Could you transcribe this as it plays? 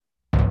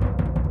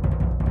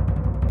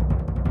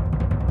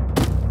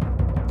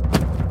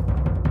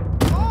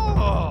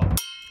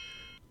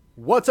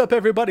What's up,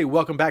 everybody?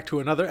 Welcome back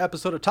to another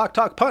episode of Talk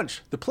Talk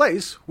Punch, the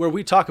place where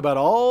we talk about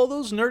all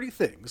those nerdy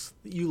things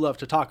that you love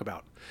to talk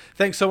about.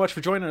 Thanks so much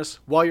for joining us.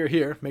 While you're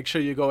here, make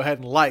sure you go ahead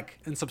and like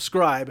and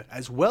subscribe,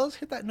 as well as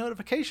hit that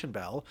notification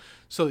bell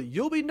so that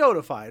you'll be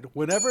notified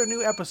whenever a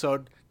new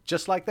episode,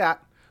 just like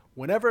that,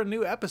 whenever a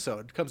new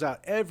episode comes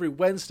out every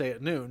Wednesday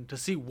at noon to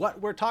see what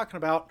we're talking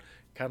about,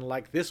 kind of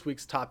like this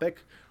week's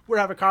topic. We're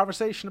having a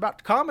conversation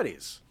about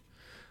comedies.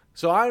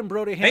 So I'm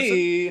Brody Hanson,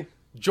 Hey,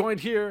 joined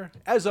here,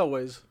 as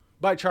always,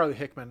 by Charlie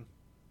Hickman.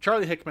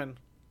 Charlie Hickman,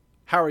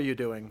 how are you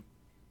doing?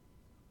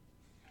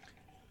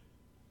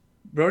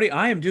 Brody,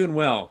 I am doing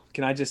well.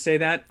 Can I just say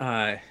that?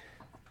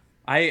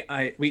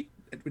 We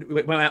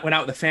went out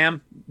with the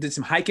fam, did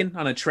some hiking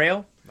on a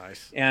trail,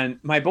 Nice. and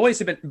my boys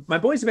have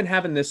been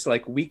having this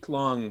like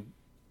week-long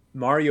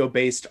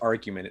Mario-based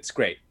argument. It's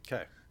great.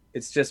 Okay.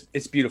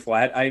 It's beautiful.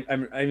 I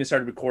even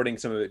started recording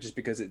some of it just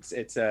because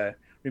it's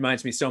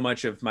reminds me so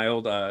much of my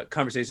old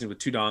conversations with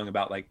Tudong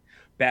about like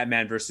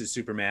Batman versus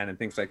Superman and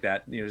things like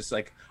that. You know, just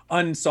like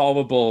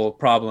unsolvable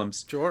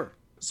problems. Sure.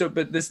 So,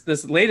 but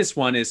this latest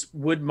one is: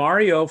 would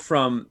Mario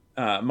from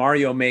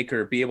Mario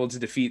Maker be able to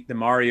defeat the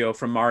Mario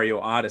from Mario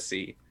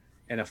Odyssey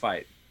in a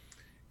fight?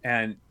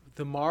 And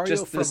The Mario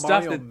just the from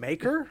stuff Mario that-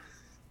 Maker?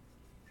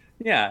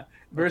 yeah,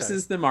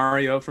 versus the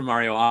Mario from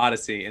Mario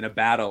Odyssey in a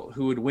battle,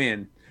 who would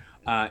win?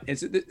 And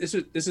so this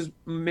is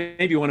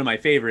maybe one of my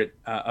favorite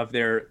of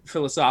their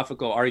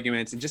philosophical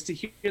arguments, and just to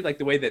hear like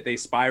the way that they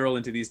spiral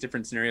into these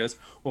different scenarios.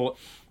 Well,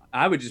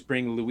 I would just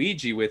bring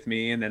Luigi with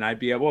me, and then I'd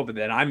be able, but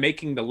then I'm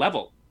making the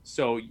level,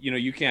 so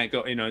you can't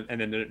go, and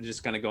then they're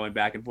just kind of going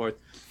back and forth.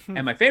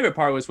 And my favorite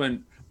part was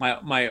when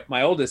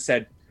my oldest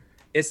said,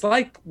 "It's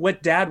like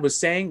what Dad was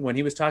saying when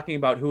he was talking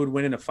about who would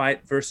win in a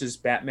fight versus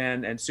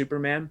Batman and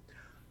Superman.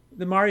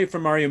 The Mario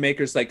from Mario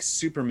Maker is like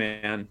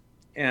Superman,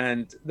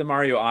 and the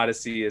Mario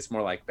Odyssey is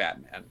more like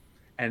Batman,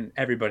 and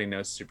everybody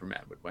knows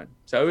Superman would win."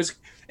 So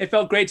it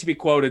felt great to be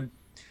quoted,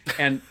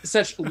 and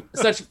such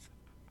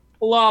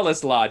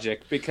flawless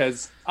logic,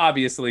 because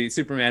obviously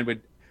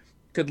Superman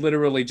could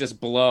literally just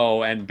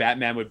blow, and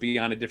Batman would be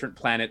on a different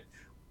planet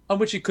on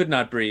which he could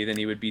not breathe, and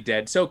he would be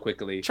dead so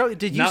quickly. Charlie,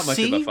 did you Not much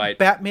of see a fight.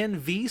 Batman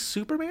v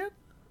Superman?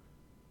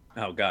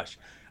 Oh gosh.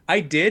 I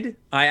did.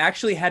 I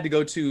actually had to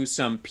go to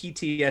some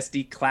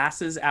PTSD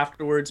classes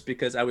afterwards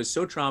because I was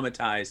so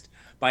traumatized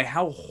by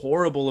how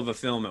horrible of a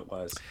film it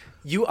was.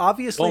 You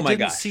obviously Oh my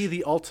didn't gosh. see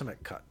the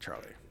ultimate cut,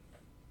 Charlie.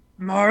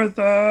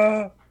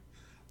 Martha!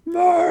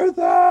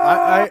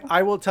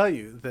 I will tell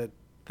you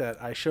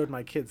that I showed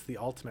my kids the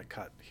ultimate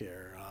cut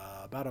here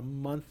about a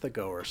month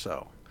ago or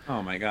so.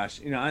 Oh my gosh.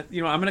 I'm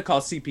going to call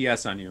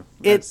CPS on you.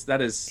 It-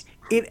 That is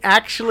It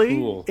actually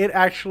Cool.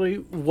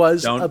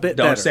 was Don't- a bit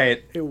don't better. say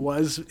it. It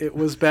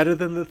was better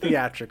than the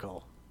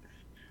theatrical.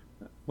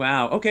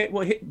 wow. Okay.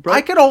 Well, bro,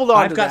 I could hold on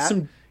I've to got that.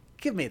 some.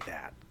 Give me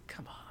that.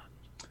 Come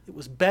on. It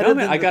was better No,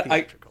 man, than the I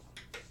theatrical.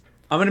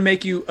 I'm going to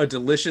make you a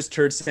delicious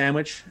turd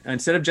sandwich.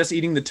 Instead of just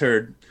eating the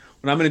turd,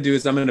 what I'm going to do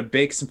is I'm going to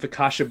bake some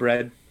focaccia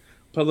bread,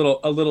 put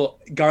a little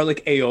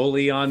garlic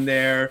aioli on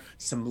there,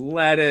 some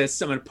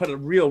lettuce. I'm going to put a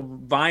real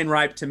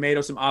vine-ripe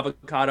tomato, some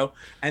avocado,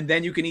 and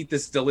then you can eat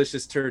this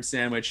delicious turd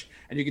sandwich,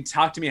 and you can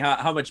talk to me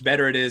how much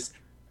better it is.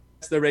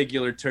 It's the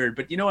regular turd.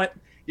 But you know what?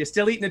 You're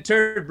still eating a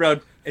turd,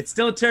 bro. It's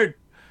still a turd.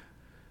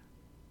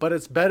 But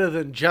it's better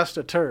than just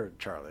a turd,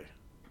 Charlie.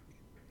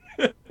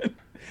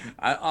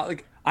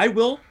 I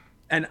will,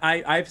 and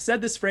I've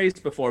said this phrase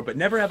before, but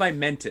never have I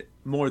meant it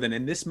more than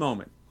in this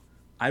moment.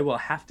 I will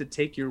have to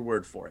take your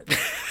word for it.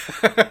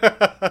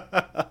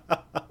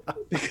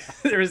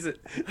 There is a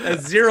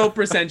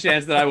 0%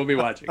 chance that I will be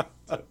watching.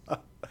 So,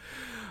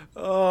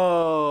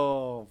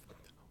 Oh,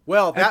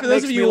 well, and that for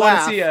those makes of me you who want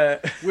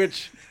laugh. to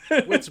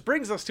see which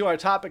brings us to our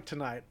topic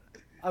tonight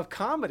of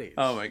comedies.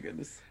 oh my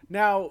goodness.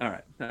 Now, All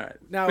right.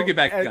 now, We'll get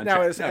back on now,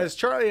 track. as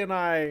Charlie and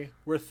I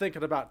were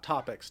thinking about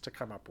topics to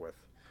come up with,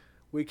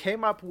 we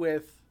came up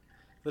with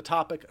the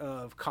topic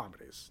of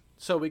comedies.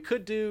 So we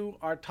could do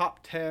our top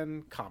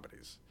 10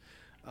 comedies.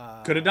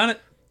 Could have done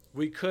it.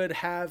 We could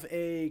have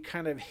a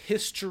kind of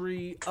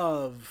history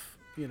of,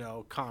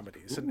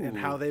 comedies and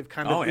how they've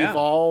kind of Oh, yeah.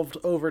 evolved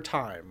over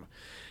time.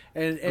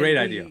 And Great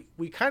idea.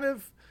 We kind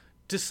of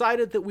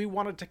decided that we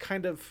wanted to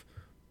kind of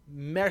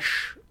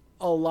mesh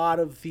a lot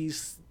of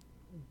these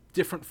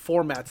different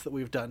formats that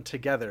we've done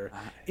together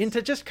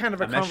into just kind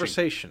of a Meshing.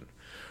 conversation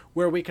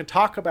where we can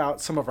talk about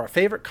some of our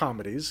favorite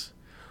comedies,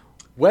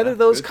 whether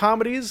those good.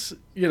 comedies,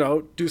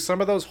 do some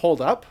of those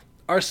hold up?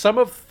 Are some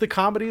of the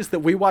comedies that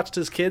we watched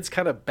as kids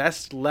kind of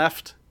best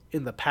left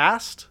in the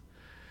past?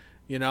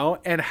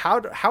 And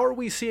how are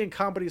we seeing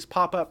comedies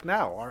pop up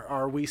now?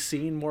 Are we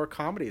seeing more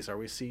comedies? Are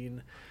we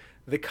seeing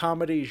the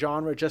comedy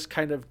genre just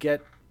kind of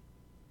get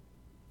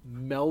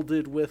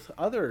melded with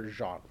other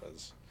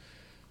genres?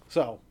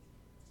 So,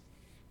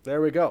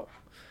 there we go.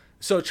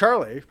 So,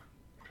 Charlie,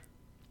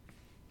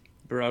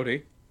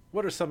 Brody.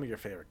 what are some of your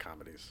favorite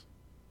comedies?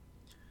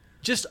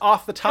 Just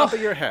off the top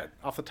of your head.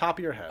 Off the top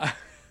of your head.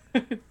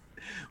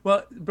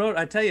 Well, bro,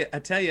 I tell you,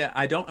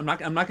 I'm not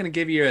going to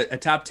give you a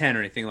top 10 or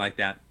anything like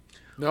that.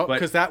 No, But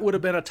because that would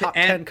have been a top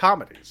and- 10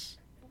 comedies.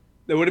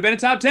 That would have been a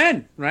top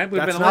 10, right? Would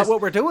have That's been a not list.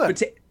 what we're doing.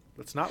 But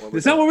That's not what we're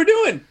That's doing. not what we're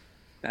doing.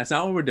 That's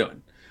not what we're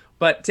doing.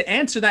 But to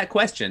answer that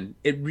question,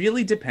 it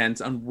really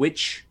depends on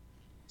which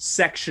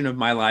section of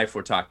my life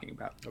we're talking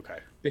about. Okay.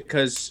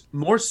 Because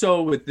more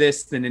so with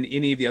this than in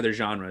any of the other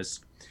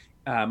genres,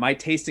 my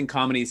taste in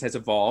comedies has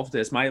evolved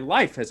as my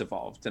life has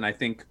evolved. And I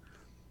think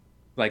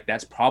like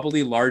that's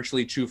probably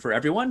largely true for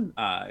everyone.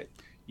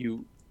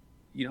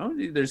 You know,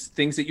 there's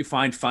things that you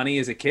find funny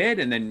as a kid,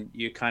 and then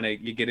you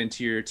get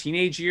into your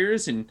teenage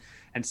years, and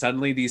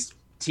suddenly these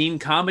teen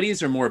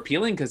comedies are more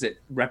appealing because it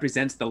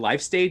represents the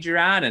life stage you're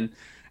at, and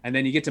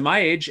then you get to my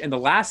age, and the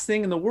last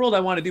thing in the world I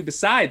want to do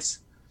besides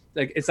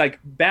it's like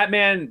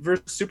Batman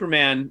versus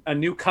Superman, a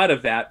new cut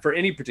of that for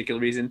any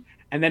particular reason,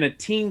 and then a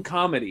teen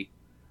comedy,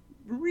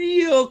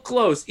 real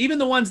close. Even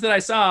the ones that I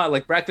saw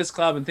like Breakfast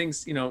Club and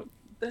things, you know,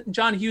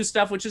 John Hughes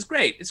stuff, which is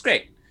great. It's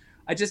great.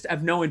 I just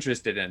have no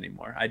interest in it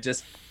anymore.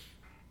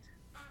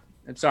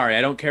 I'm sorry.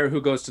 I don't care who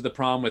goes to the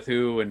prom with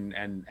who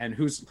and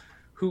who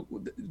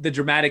the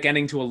dramatic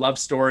ending to a love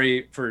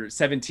story for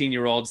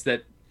 17-year-olds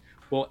that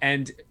will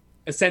end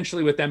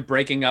essentially with them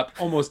breaking up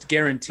almost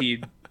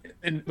guaranteed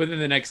within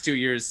the next 2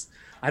 years.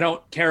 I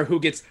don't care who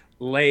gets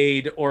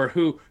laid or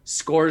who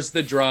scores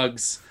the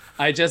drugs.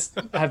 I just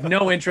have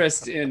no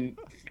interest in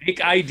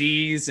fake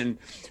IDs and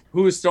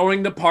who's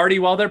throwing the party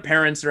while their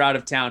parents are out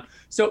of town.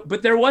 So,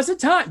 but there was a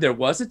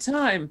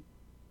time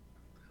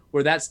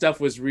where that stuff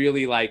was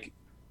really like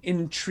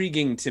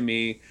intriguing to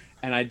me,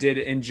 and I did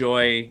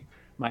enjoy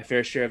my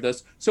fair share of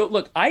those. So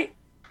look, I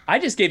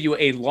just gave you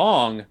a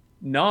long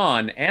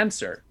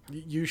non-answer.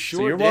 You sure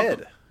So you're did.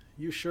 welcome.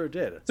 You sure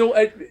did. So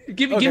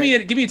give me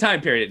a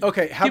time period.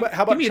 Okay, how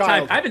about give me a time?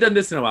 childhood? I haven't done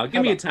this in a while.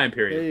 Give me a time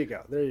period.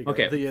 There you go.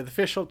 Okay. The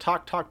official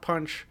talk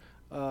punch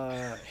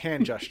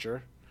hand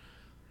gesture.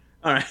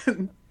 All right.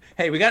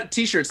 Hey, we got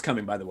T-shirts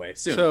coming, by the way,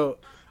 soon. So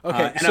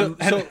okay,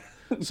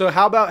 and so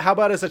how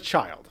about as a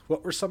child?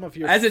 What were some of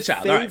your As a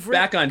child, all right, favorite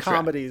back on track.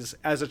 comedies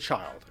as a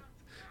child?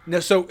 No,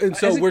 so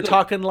we're look-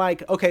 talking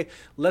like, okay,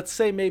 let's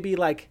say maybe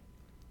like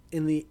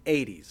in the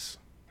 80s.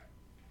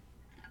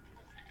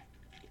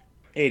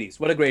 80s.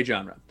 What a great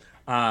genre.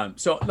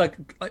 So like,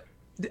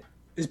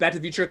 is Back to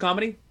the Future a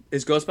comedy?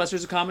 Is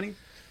Ghostbusters a comedy?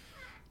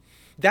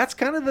 That's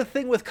kind of the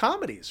thing with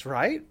comedies,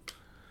 right?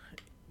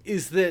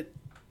 Is that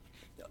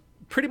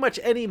pretty much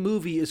any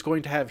movie is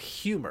going to have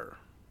humor.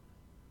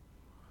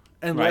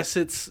 Unless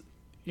it's,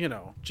 you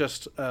know,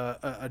 just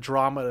a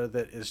drama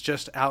that is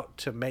just out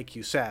to make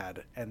you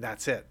sad, and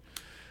that's it.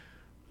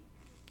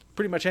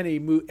 Pretty much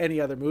any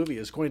other movie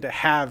is going to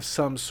have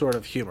some sort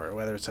of humor,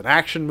 whether it's an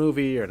action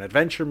movie or an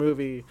adventure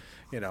movie.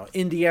 You know,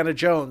 Indiana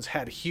Jones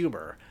had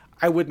humor.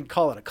 I wouldn't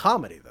call it a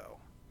comedy, though.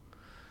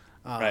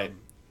 Right.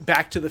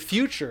 Back to the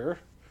Future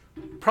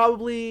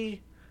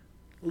probably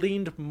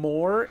leaned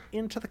more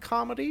into the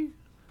comedy.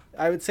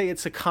 I would say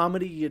it's a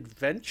comedy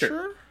adventure.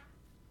 Sure.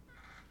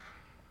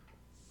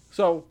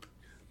 So,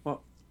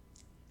 Well,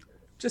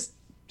 just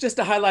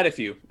to highlight a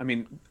few. I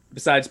mean,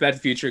 besides Back to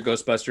the Future,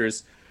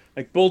 Ghostbusters,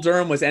 like Bull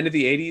Durham was end of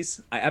the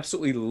 80s. I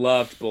absolutely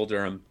loved Bull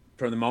Durham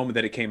from the moment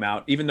that it came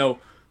out, even though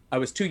I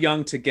was too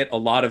young to get a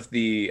lot of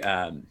the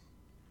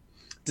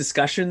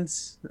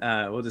discussions.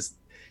 We'll just,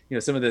 you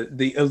know, some of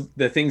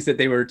the things that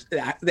they were,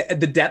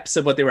 the depths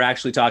of what they were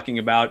actually talking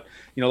about.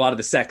 You know, a lot of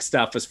the sex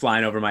stuff was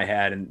flying over my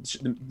head, and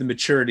the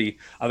maturity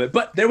of it.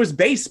 But there was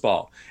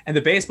baseball, and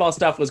the baseball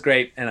stuff was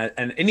great,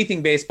 and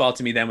anything baseball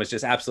to me then was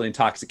just absolutely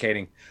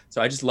intoxicating.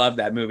 So I just loved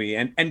that movie,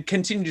 and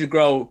continued to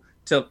grow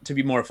to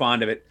be more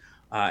fond of it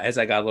as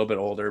I got a little bit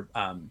older.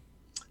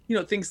 You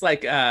know, things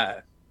like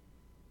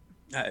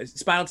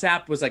Spinal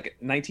Tap was like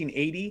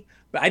 1980,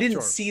 but I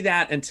didn't see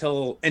that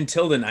until the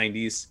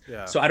 90s.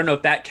 Yeah. So I don't know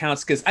if that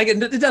counts, because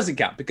it doesn't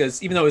count,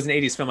 because even though it was an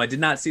 80s film, I did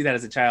not see that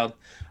as a child.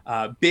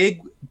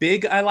 Big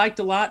I liked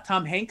a lot.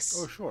 Tom Hanks.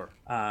 oh sure.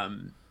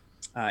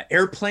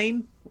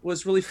 Airplane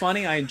was really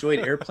funny. I enjoyed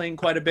Airplane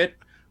quite a bit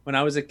when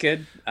I was a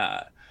kid.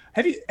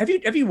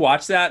 Have you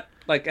watched that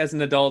like as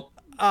an adult?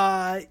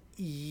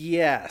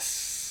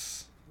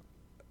 Yes.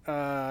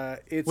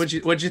 What'd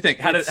you think?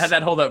 How'd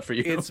that hold up for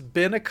you? It's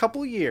been a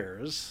couple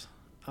years.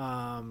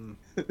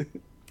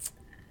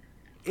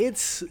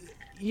 It's,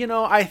 you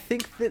know, I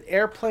think that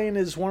Airplane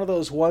is one of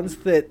those ones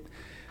that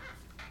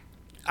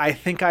I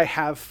think I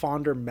have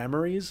fonder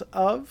memories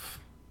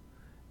of.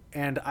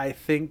 And I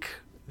think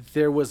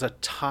there was a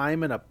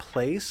time and a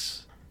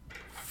place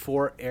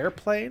for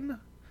Airplane.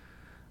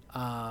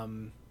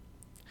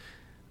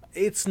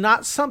 It's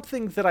not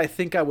something that I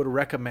think I would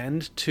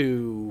recommend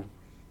to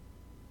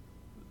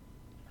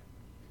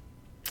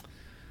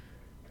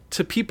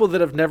people that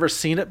have never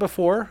seen it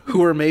before,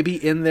 who are maybe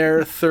in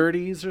their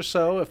 30s or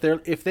so.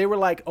 If they were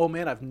like, oh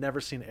man, I've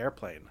never seen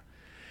Airplane,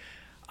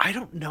 I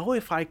don't know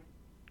if I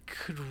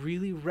could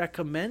really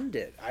recommend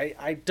it.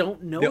 I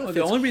don't know if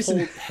the only reason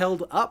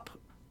held up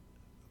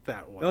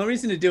that well. The only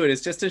reason to do it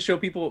is just to show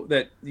people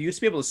that you used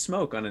to be able to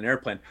smoke on an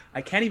airplane.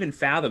 I can't even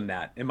fathom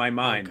that in my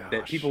mind,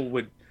 that people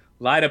would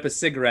light up a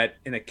cigarette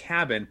in a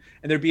cabin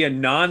and there'd be a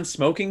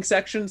non-smoking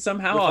section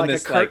somehow With on like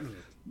this a curtain.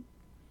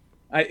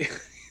 I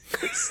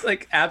it's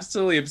like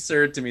absolutely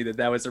absurd to me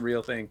that was a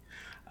real thing.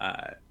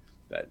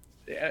 But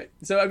yeah,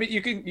 so I mean,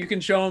 you can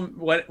show them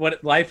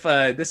what life.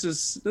 This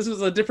was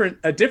a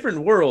different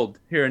world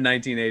here in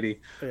 1980.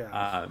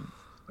 Yeah.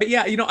 But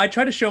yeah, I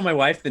try to show my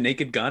wife The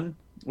Naked Gun,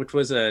 which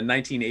was a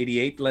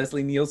 1988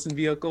 Leslie Nielsen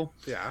vehicle.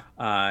 Yeah.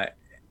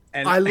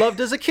 And I loved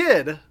as a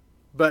kid,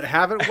 but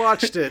haven't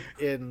watched it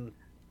in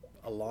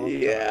a long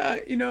time. Yeah,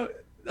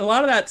 a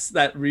lot of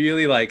that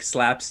really like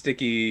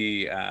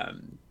slapsticky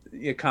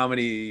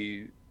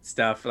comedy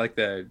stuff, like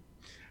I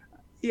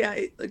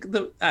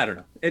don't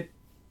know,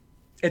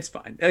 it's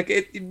fine.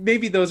 Like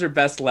maybe those are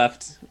best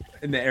left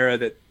in the era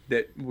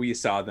that we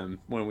saw them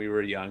when we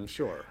were young.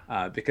 Sure.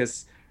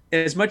 Because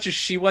as much as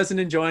she wasn't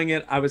enjoying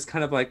it, I was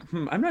kind of like,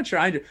 I'm not sure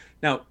I do.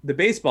 Now the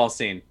baseball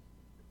scene,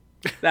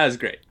 that was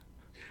great.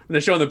 When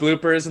they're showing the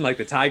bloopers and like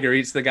the tiger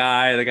eats the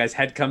guy's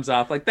head comes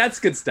off, like that's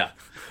good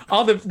stuff.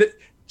 All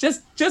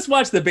just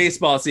watch the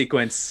baseball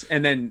sequence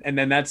and then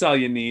that's all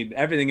you need.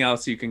 Everything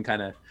else you can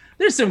kind of.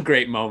 There's some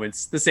great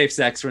moments. The safe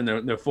sex when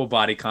they're full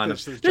body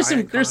condoms.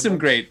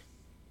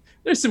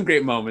 There's some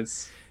great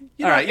moments.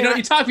 All right,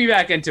 you talked me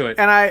back into it.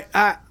 And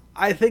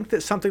I think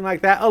that something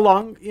like that,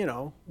 along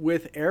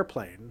with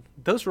Airplane,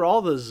 those were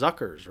all the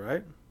Zuckers,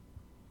 right?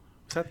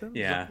 Was that them?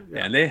 Yeah, Zucker?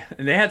 Yeah,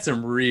 and they had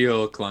some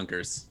real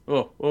clunkers.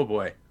 Oh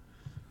boy.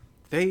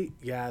 They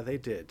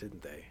did,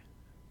 didn't they?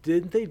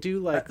 Didn't they do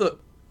like? Look,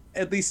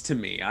 at least to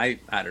me, I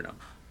don't know.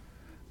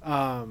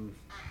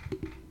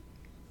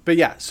 But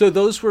yeah, so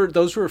those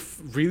were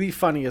really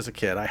funny as a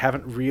kid. I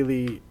haven't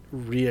really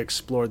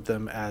re-explored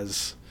them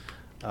as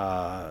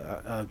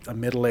a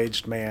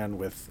middle-aged man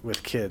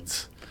with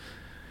kids.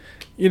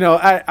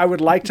 I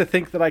would like to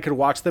think that I could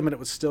watch them and it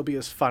would still be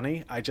as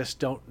funny. I just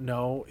don't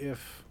know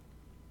if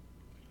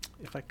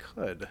I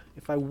could.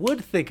 If I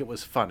would think it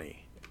was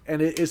funny. And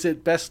is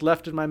it best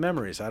left in my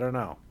memories? I don't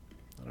know.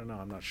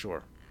 I'm not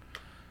sure.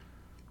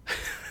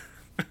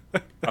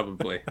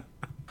 Probably.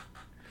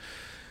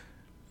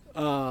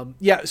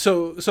 Yeah.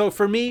 So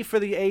for me, for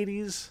the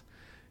 80s,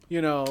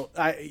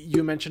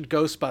 you mentioned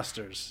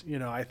Ghostbusters.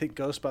 I think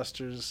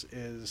Ghostbusters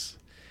is,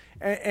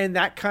 and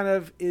that kind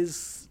of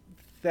is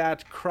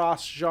that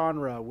cross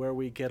genre where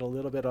we get a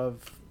little bit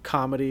of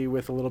comedy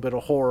with a little bit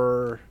of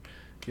horror,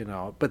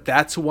 but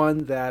that's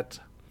one that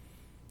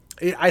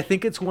I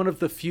think it's one of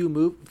the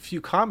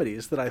few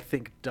comedies that I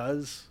think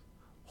does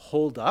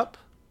hold up,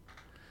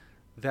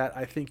 that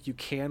I think you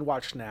can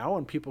watch now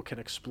and people can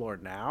explore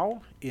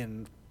now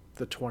in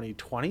the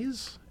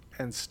 2020s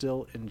and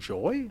still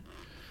enjoy.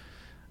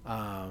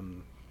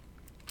 When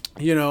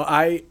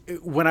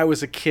I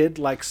was a kid,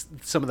 like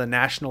some of the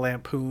National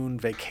Lampoon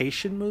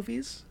Vacation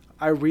movies,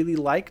 I really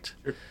liked.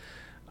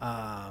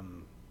 I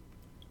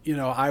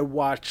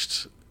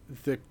watched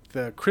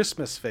the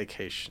Christmas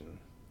Vacation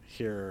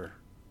here,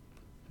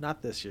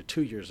 not this year,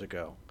 2 years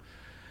ago.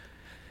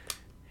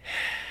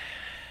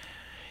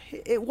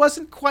 It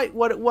wasn't quite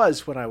what it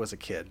was when I was a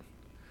kid.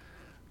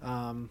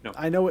 No.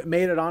 I know it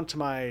made it onto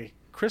my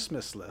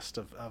Christmas list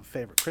of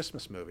favorite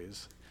Christmas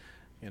movies,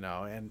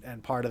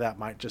 and part of that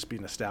might just be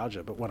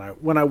nostalgia. But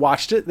when I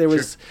watched it, there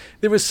was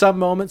some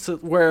moments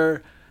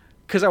where,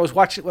 because I was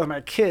watching it with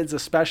my kids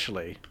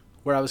especially,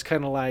 where I was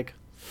kind of like,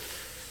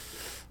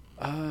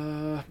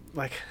 the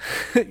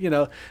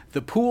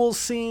pool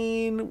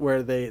scene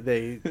where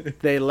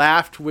they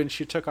laughed when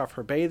she took off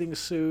her bathing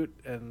suit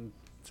and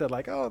said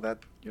like, "Oh, that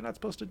you're not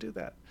supposed to do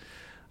that."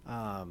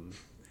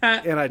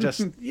 And I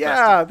just,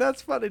 yeah,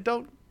 that's funny.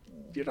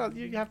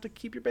 You have to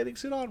keep your bathing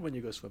suit on when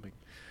you go swimming.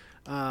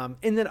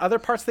 And then other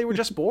parts they were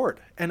just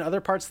bored, and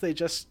other parts they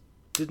just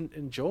didn't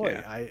enjoy.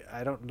 Yeah.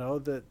 I don't know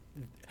that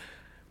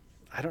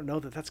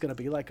that's going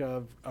to be like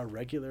a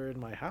regular in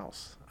my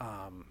house.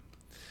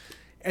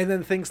 And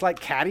then things like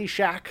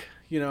Caddyshack,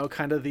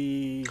 kind of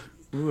the.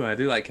 Ooh, I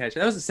do like Caddyshack.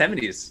 That was the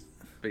 70s.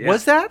 But yeah.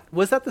 Was that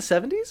the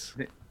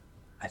 70s?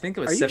 I think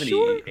it was 78.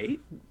 Sure?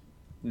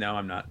 No,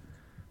 I'm not.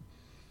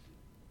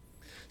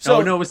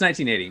 So, no, it was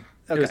 1980. Okay.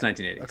 It was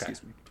 1980. Okay.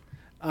 Excuse me.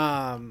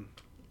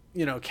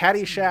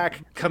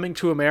 Caddyshack, Coming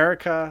to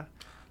America.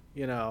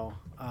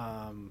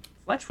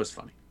 Fletch was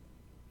funny.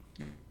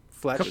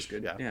 Fletch was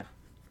good. Yeah.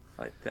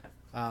 I like that.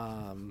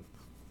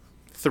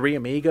 Three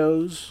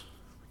Amigos.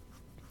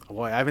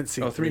 Boy, I haven't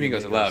seen. Three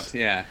Amigos. I loved.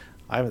 Yeah.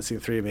 I haven't seen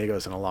Three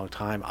Amigos in a long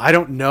time. I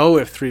don't know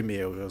if Three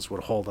Amigos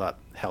would hold up.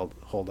 How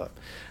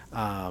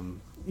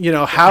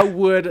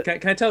would?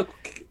 Can I tell?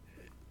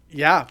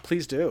 Yeah,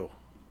 please do.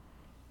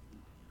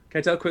 Can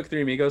I tell a quick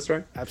Three Amigos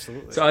story?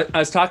 Absolutely. So I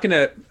was talking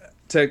to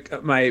a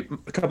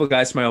couple of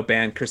guys from my old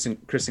band, Chris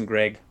and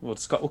Greg. We'll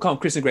call them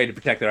Chris and Greg to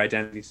protect their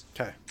identities.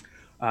 Okay.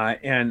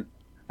 And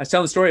I was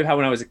telling the story of how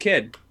when I was a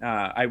kid,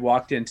 I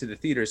walked into the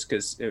theaters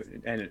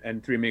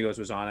and Three Amigos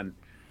was on, and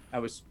I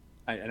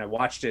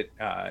watched it,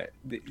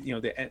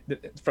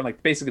 from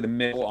like basically the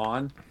middle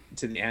on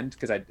to the end,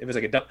 because it was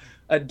like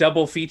a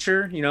double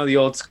feature, the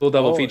old school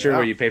double feature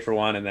where you pay for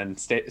one and then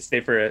stay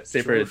for a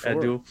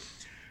duel.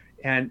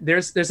 And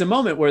there's a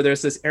moment where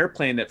there's this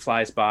airplane that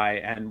flies by,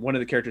 and one of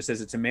the characters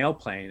says it's a mail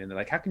plane, and they're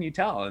like, "How can you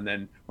tell?" And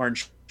then Martin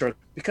Short,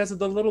 because of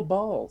the little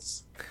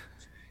balls.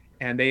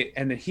 And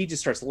then he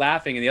just starts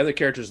laughing, and the other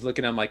characters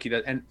looking at him like he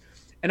does. And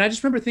I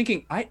just remember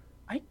thinking, I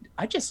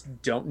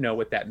just don't know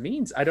what that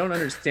means. I don't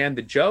understand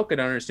the joke. I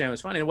don't understand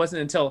what's funny. It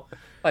wasn't until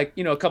like,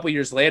 a couple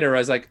years later, I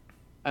was like,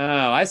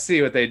 oh, I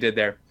see what they did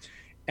there.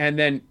 And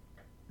then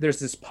there's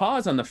this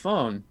pause on the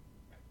phone,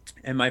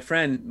 and my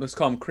friend, let's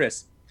call him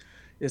Chris,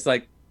 is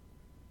like,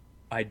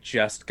 I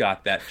just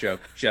got that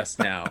joke just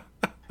now.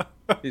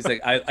 He's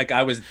like,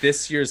 I was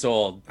this years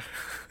old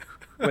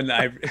when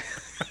I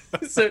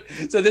so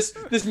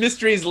this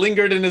mystery has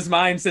lingered in his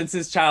mind since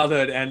his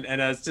childhood,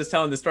 and I was just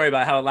telling the story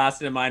about how it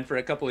lasted in mind for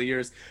a couple of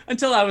years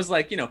until I was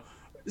like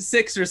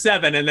 6 or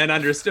 7, and then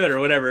understood or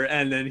whatever,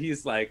 and then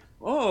he's like,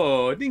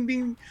 oh, ding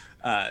ding.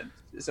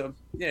 So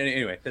yeah,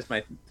 anyway, that's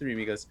my Three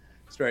Amigos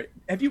story.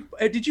 Have you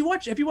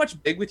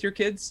watched Big with your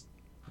kids?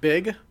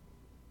 Big?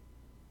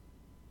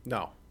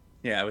 No.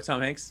 Yeah, with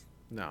Tom Hanks?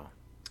 No.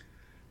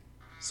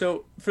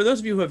 So for those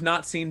of you who have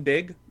not seen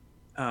Big,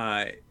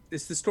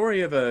 it's the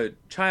story of a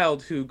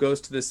child who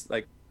goes to this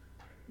like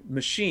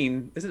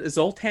machine. Is it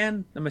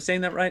Zoltan? Am I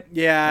saying that right?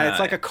 Yeah, it's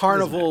like a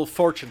carnival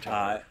fortune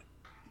teller.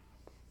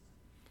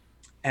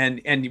 And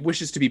he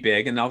wishes to be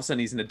big, and all of a sudden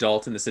he's an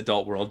adult in this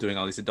adult world doing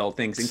all these adult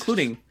things,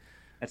 including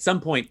at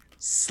some point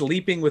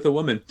sleeping with a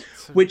woman,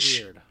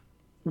 which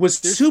was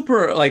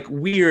super like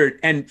weird,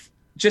 and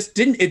just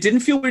didn't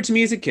feel weird to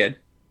me as a kid.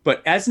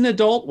 But as an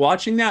adult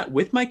watching that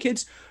with my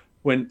kids,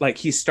 when like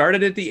he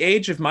started at the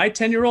age of my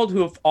 10-year-old,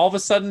 who all of a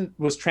sudden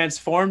was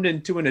transformed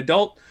into an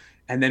adult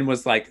and then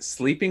was like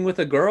sleeping with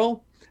a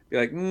girl, be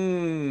like,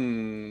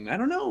 I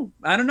don't know.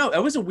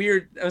 It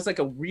was like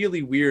a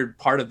really weird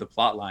part of the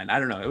plot line. I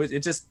don't know. I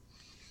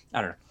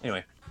don't know.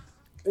 Anyway.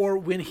 Or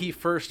when he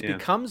first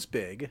becomes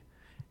big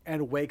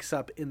and wakes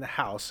up in the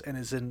house and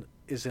is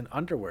in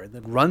underwear, and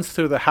then runs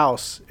through the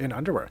house in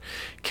underwear.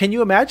 Can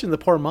you imagine the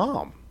poor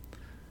mom?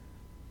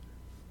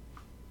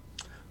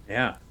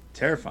 Yeah,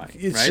 terrifying.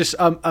 It's right? just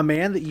a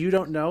man that you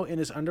don't know in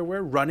his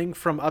underwear running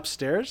from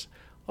upstairs.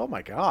 Oh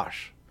my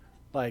gosh.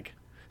 Like,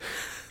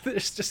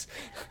 there's just...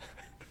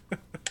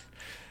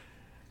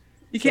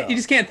 You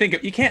just can't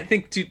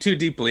think too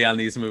deeply on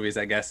these movies,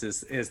 I guess,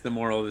 is the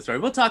moral of the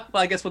story.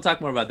 I guess we'll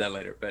talk more about that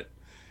later, but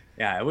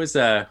yeah, it was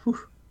Yeah.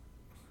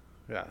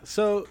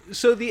 So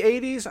the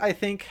 80s, I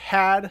think,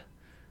 had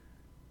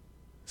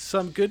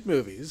some good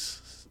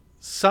movies.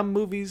 Some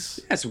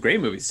movies. Yeah, some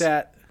great movies.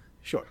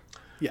 Sure.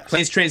 Yes.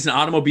 Planes, Trains, and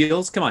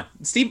Automobiles. Come on.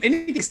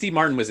 Anything Steve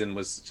Martin was in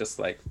was just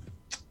like...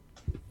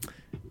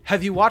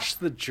 Have you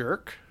watched The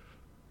Jerk?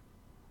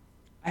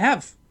 I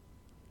have.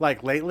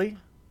 Like lately?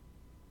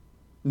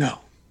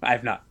 No, I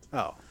have not.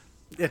 Oh.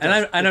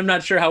 I'm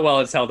not sure how well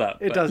it's held up.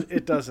 It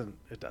doesn't.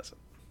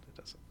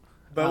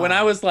 But when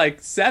I was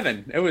like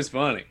 7, it was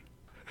funny.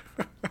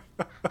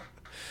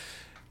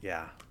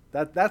 Yeah.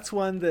 That's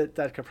one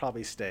that could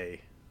probably stay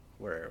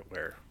where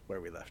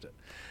we left it.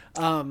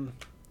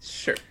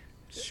 Sure.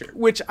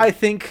 Which I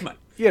think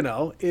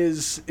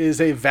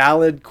is a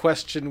valid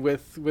question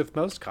with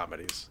most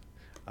comedies.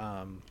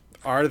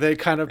 Are they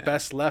kind of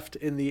best left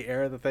in the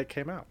era that they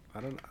came out?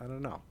 I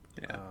don't know.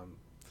 Yeah.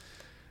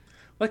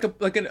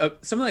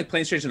 Something like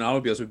Planes, Trains, and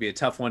Automobiles would be a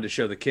tough one to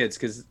show the kids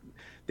because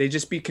they'd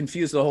just be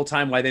confused the whole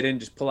time why they didn't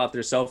just pull out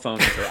their cell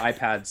phones or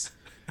iPads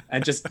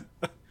and just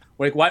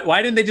like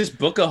why didn't they just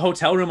book a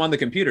hotel room on the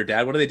computer,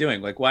 Dad? What are they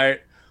doing? Like why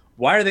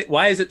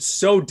is it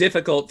so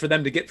difficult for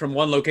them to get from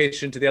one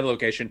location to the other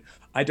location?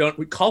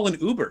 We call an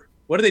Uber.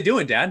 What are they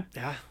doing, Dad?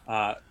 Yeah.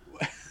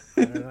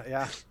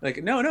 Yeah.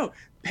 Like, no,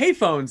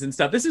 payphones and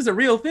stuff. This is a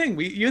real thing.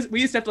 We used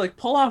to have to like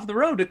pull off the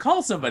road to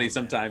call somebody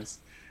sometimes.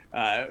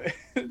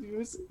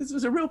 This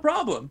was a real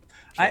problem.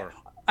 Sure.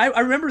 I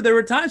remember there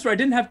were times where I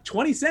didn't have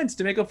 20 cents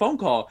to make a phone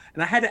call,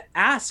 and I had to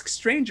ask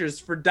strangers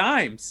for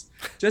dimes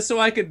just so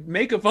I could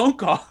make a phone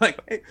call.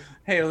 Like,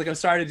 hey, like, I'm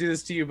sorry to do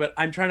this to you, but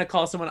I'm trying to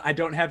call someone. I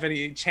don't have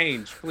any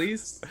change,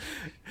 please.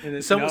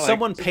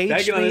 Someone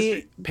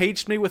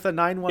paged me with a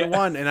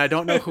 911, and I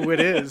don't know who it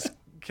is.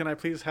 Can I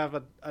please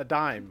have a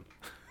dime?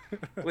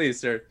 Please,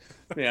 sir.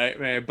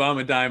 May I bum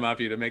a dime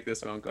off you to make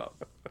this phone call?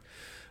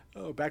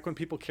 Oh, back when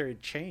people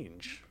carried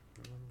change.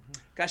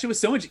 Gosh, it was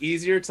so much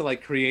easier to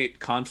like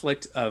create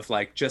conflict of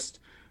like just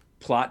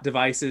plot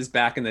devices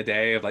back in the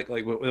day of like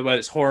whether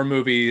it's horror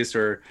movies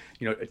or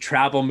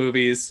travel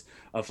movies,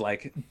 of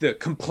like the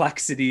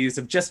complexities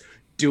of just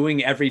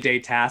doing everyday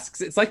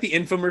tasks. It's like the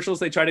infomercials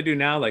they try to do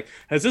now. Like,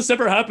 has this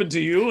ever happened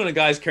to you? And a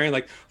guy's carrying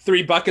like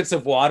 3 buckets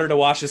of water to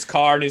wash his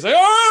car, and he's like,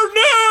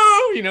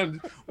 oh no,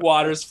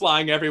 water's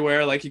flying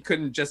everywhere. Like he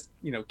couldn't just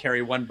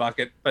carry 1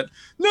 bucket. But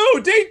no,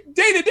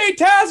 day-to-day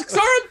tasks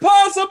are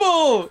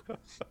impossible.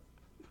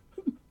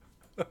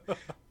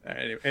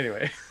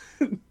 Anyway.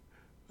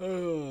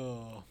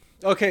 Oh.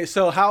 Okay,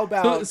 so how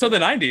about so the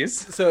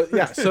 90s?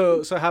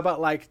 So how about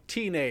like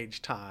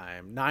teenage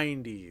time,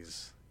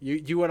 90s?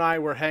 You and I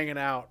were hanging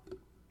out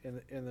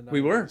in the 90s.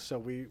 We were. So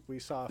we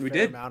saw a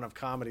fair amount of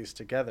comedies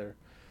together.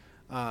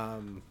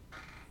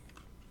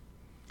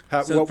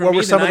 So What for me,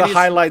 were some of the 90s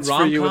highlights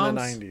for you in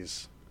the rom-coms?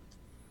 90s?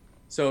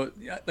 So,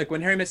 like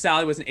When Harry Met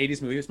Sally was an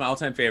 '80s movie, it's my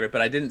all-time favorite,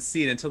 but I didn't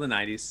see it until the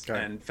 '90s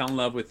Okay. and fell in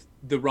love with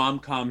the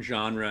rom-com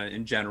genre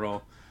in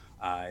general.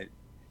 Uh,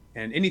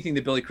 and anything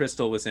that Billy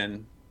Crystal was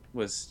in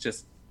was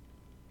just,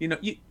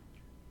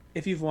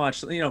 if you've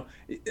watched,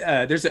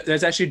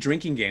 there's actually a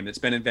drinking game that's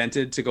been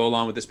invented to go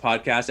along with this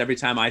podcast. Every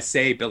time I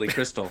say Billy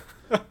Crystal,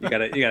 you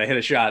gotta hit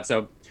a shot.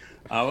 So,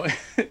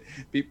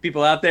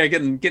 people out there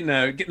getting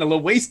a little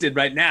wasted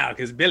right now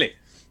because Billy.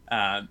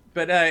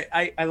 But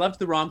I loved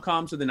the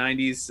rom-coms of the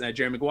 '90s.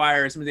 Jerry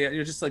Maguire, some of the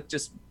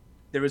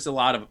there was a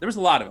lot of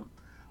them.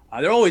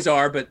 There always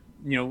are, but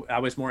I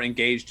was more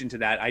engaged into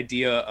that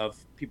idea of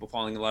people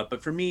falling in love.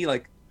 But for me,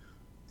 like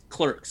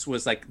Clerks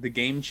was like the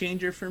game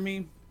changer for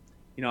me.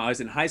 I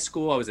was in high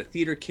school, I was a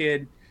theater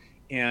kid,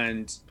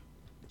 and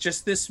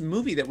just this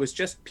movie that was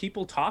just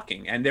people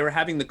talking, and they were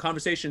having the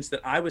conversations that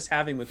I was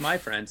having with my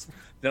friends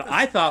that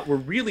I thought were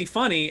really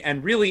funny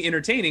and really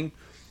entertaining,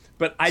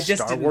 but I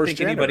just didn't think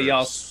anybody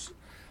else.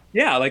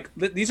 Yeah, like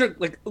these are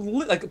like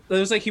it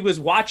was like he was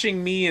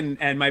watching me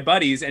and my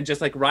buddies and just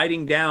like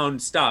writing down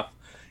stuff,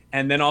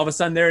 and then all of a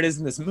sudden there it is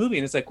in this movie,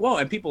 and it's like, whoa,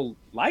 and people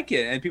like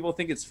it and people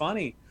think it's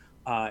funny,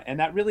 and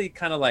that really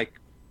kind of like,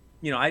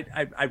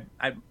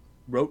 I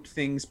wrote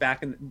things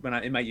back in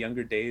my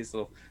younger days,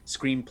 little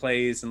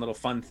screenplays and little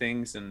fun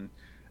things, and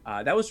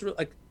that was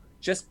like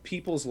just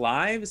people's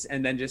lives,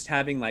 and then just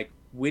having like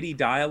witty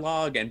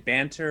dialogue and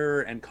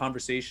banter and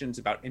conversations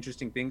about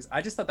interesting things.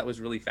 I just thought that was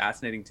really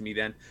fascinating to me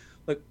then.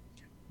 Look,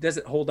 does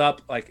it hold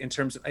up like in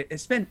terms of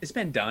it's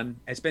been done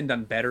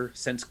better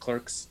since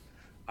Clerks,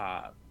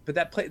 but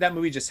that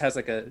movie just has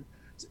like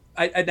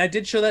I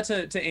did show that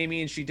to Amy,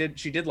 and she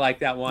did like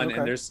that one. Okay.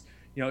 And there's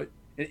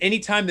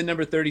anytime the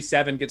number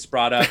 37 gets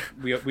brought up,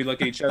 we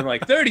look at each other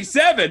like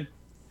 37,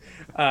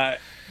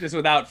 just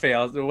without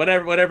fail,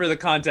 whatever the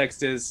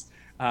context is.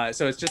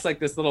 So it's just like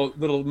this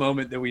little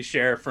moment that we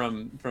share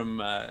from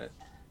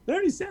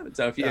 37.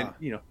 So if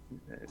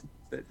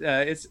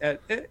it's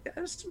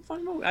a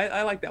fun movie.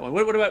 I like that one.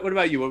 What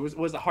about you? What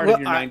was the heart of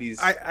your 90s?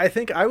 I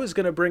think I was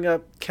going to bring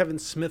up Kevin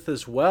Smith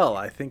as well.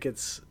 I think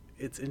it's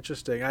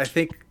interesting. I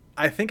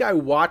think I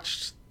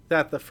watched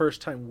that the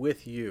first time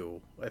with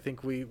you. I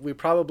think we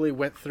probably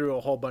went through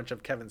a whole bunch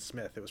of Kevin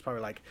Smith. It was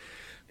probably like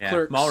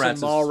Clerks and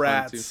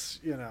Mallrats,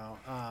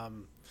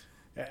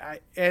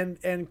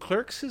 and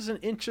Clerks is an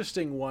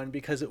interesting one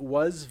because it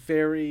was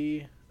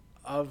very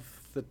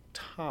of the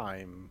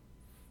time,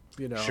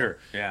 Sure,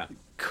 yeah.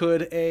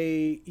 Could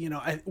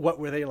what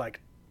were they, like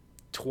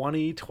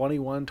 20,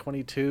 21,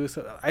 22?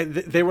 So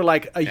they were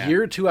like a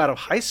year or two out of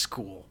high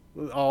school,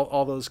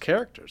 all those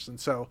characters. And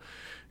so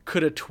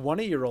could a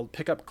 20-year-old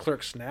pick up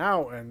Clerks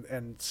now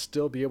and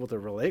still be able to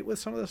relate with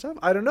some of the stuff?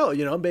 I don't know,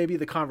 maybe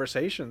the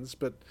conversations,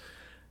 but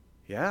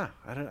yeah,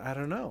 I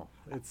don't know.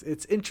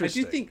 It's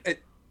interesting.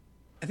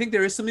 I think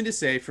there is something to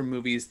say for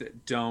movies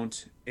that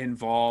don't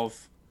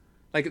involve,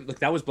 like, look,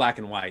 that was black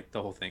and white,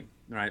 the whole thing,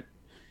 right?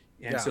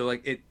 And so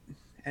like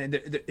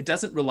it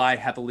doesn't rely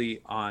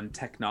heavily on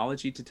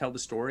technology to tell the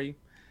story.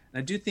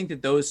 And I do think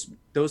that those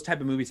type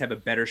of movies have a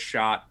better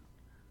shot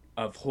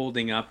of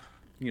holding up,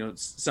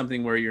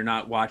 something where you're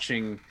not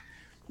watching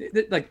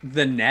like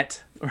The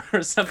Net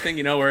or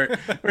something, where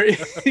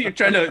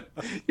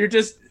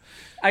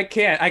I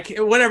can't,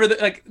 whatever,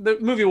 the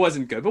movie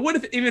wasn't good,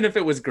 but even if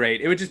it was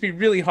great, it would just be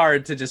really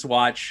hard to just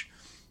watch.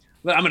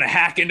 I'm going to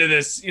hack into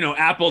this,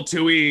 Apple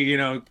IIe,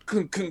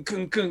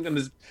 and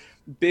this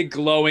big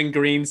glowing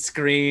green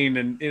screen,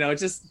 and,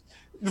 just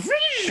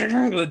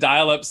the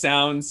dial-up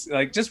sounds,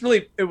 like, just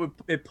really,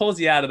 it pulls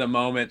you out of the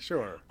moment.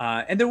 Sure.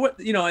 And there were,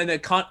 and the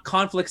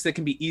conflicts that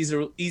can be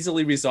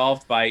easily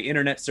resolved by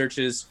internet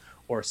searches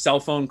or cell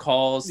phone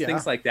calls,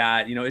 things like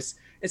that.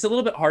 It's a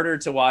little bit harder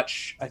to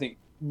watch, I think,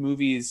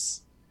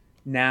 movies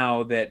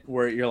now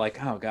where you're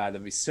like, oh God,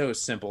 that'd be so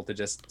simple to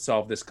just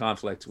solve this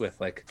conflict with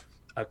like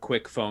a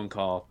quick phone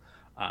call.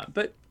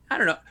 But I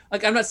don't know.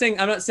 Like, I'm not saying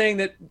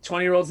that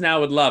 20-year-olds now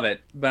would love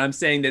it, but I'm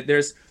saying that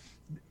there's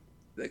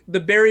the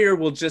barrier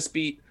will just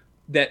be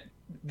that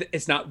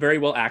it's not very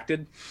well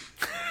acted.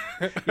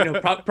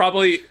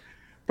 Probably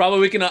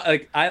we can,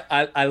 like,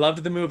 I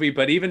loved the movie,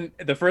 but even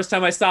the first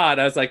time I saw it,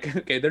 I was like,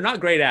 okay, they're not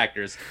great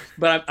actors,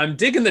 but I'm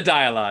digging the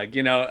dialogue,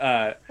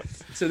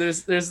 so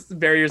there's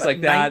barriers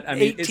like that. I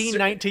mean,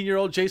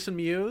 19-year-old Jason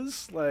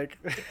Mewes, like,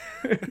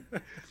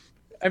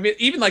 I mean,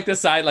 even like the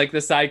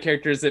side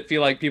characters that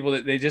feel like people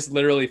that they just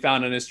literally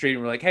found on the street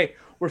and were like, hey,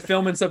 we're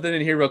filming something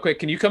in here real quick.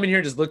 Can you come in here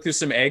and just look through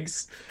some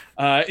eggs?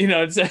 Some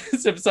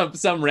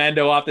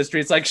rando off the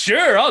streets, like,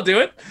 sure, I'll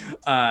do it.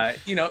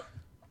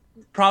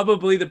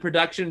 Probably the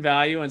production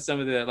value and some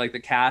of the, like, the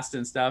cast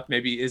and stuff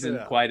maybe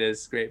isn't quite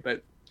as great,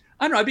 but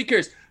I don't know. I'd be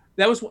curious.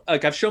 That was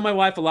like, I've shown my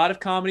wife a lot of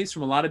comedies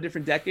from a lot of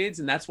different decades,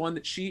 and that's one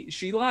that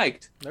she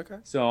liked. Okay.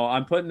 So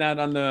I'm putting that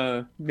on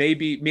the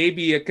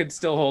maybe it could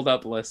still hold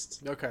up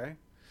list. Okay.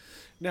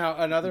 Now,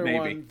 another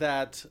one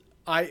that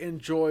I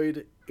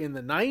enjoyed in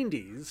the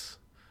 90s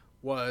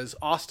was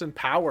Austin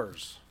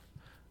Powers.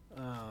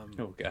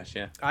 Oh gosh,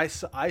 yeah. I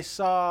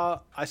saw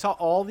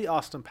all the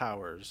Austin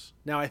Powers.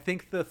 Now I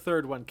think the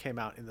third one came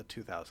out in the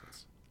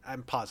 2000s.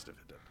 I'm positive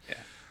it did. Yeah.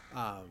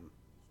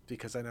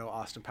 Because I know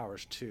Austin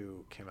Powers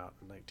 2 came out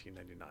in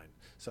 1999.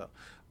 So,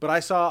 but I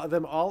saw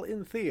them all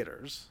in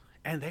theaters,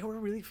 and they were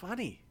really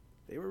funny.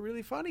 They were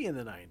really funny in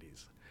the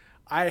 90s.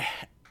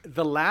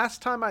 The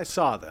last time I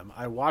saw them,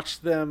 I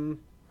watched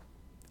them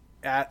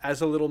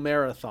as a little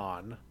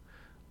marathon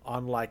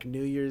on like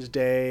New Year's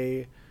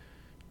Day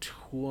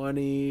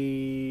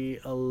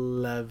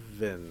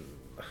 2011.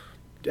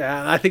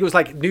 I think it was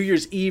like New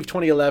Year's Eve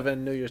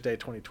 2011, New Year's Day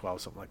 2012,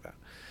 something like that.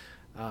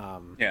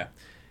 Yeah.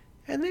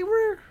 And they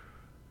were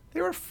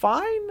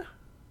fine,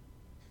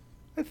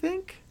 I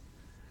think.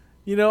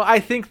 I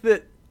think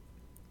that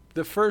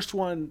the first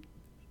one,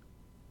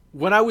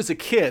 when I was a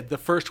kid, the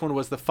first one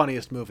was the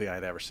funniest movie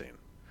I'd ever seen.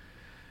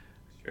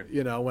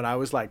 Sure. When I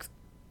was like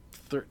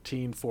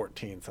 13,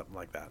 14, something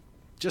like that.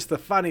 Just the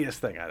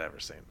funniest thing I'd ever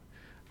seen.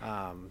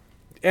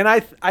 And I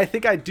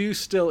think I do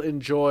still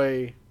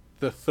enjoy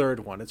the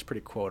third one. It's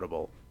pretty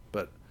quotable.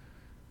 But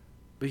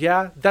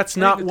yeah, that's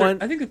not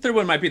one. I think the third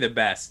one might be the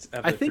best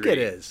of the I think three, it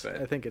is. but...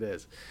 I think it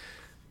is.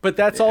 But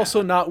that's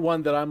also not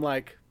one that I'm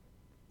like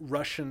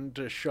rushing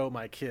to show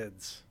my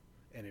kids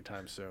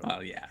anytime soon. Oh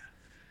yeah.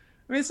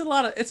 I mean, it's a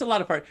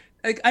lot of part.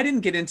 Like, I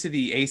didn't get into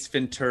the Ace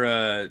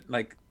Ventura,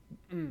 like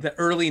the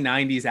early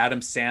 '90s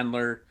Adam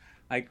Sandler.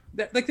 Like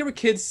there were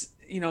kids,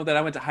 that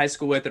I went to high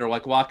school with that are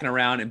like walking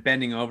around and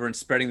bending over and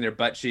spreading their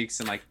butt cheeks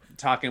and like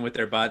talking with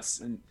their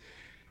butts, and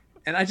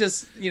I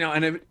just,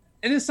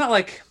 and it's not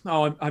like,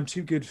 oh, I'm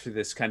too good for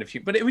this kind of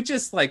humor, but it was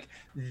just like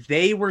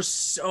they were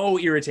so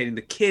irritating.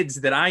 The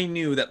kids that I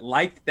knew that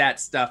liked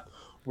that stuff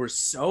were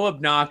so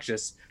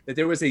obnoxious that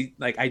there was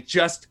I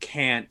just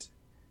can't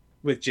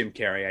with Jim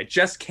Carrey. I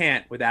just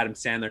can't with Adam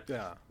Sandler.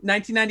 Yeah.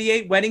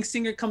 1998, Wedding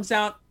Singer comes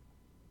out.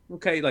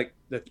 Okay,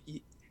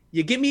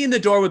 you get me in the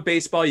door with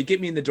baseball, you get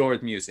me in the door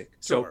with music.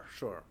 So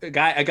sure. A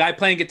guy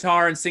playing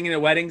guitar and singing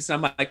at weddings,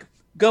 I'm like,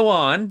 go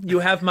on, you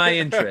have my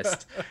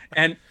interest.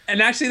 and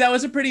actually that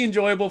was a pretty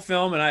enjoyable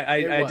film, and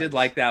I did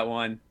like that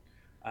one.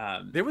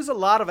 There was a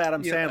lot of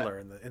Adam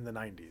Sandler in the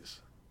 90s.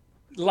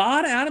 A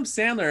lot of Adam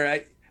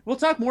Sandler. We'll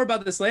talk more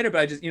about this later,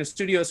 but I just,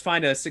 studios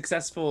find a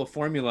successful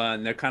formula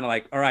and they're kind of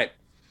like, all right,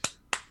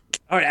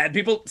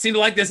 people seem to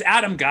like this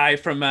Adam guy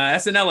from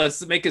SNL.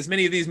 Let's make as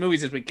many of these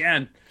movies as we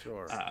can.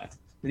 Sure.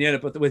 And you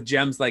end up with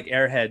gems like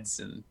Airheads,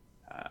 and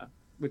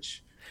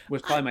which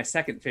was probably my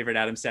second favorite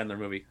Adam Sandler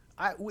movie.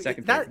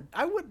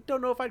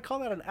 Don't know if I'd call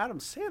that an Adam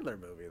Sandler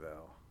movie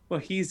though. Well,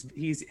 he's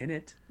in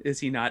it. Is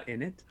he not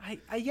in it?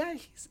 Yeah,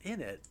 he's in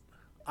it.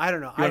 I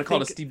don't know. You want to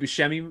call it a Steve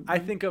Buscemi? I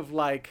think of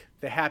like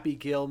the Happy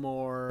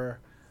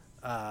Gilmore,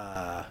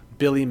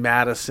 Billy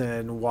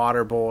Madison,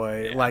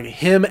 Waterboy, like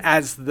him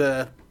as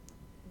the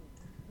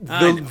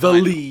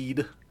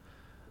lead.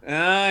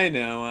 I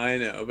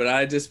know, but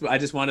I just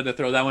wanted to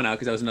throw that one out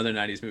because that was another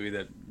 '90s movie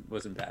that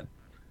wasn't bad.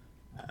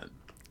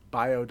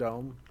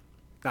 Biodome,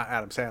 not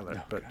Adam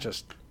Sandler, but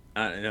just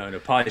no,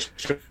 Pauly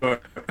Shore.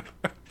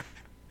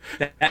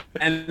 that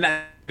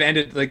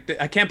ended like,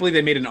 I can't believe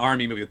they made an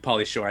army movie with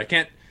Pauly Shore.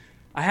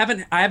 I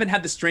haven't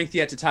had the strength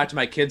yet to talk to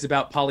my kids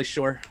about Pauly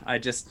Shore. He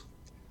just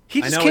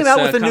came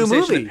out with a new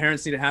movie that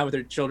parents need to have with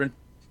their children.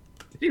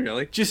 Did he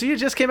really? Did you see he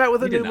just came out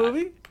with a new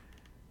movie?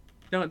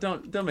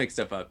 Don't make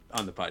stuff up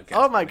on the podcast.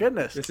 Oh my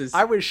goodness.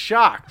 I was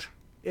shocked.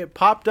 It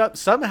popped up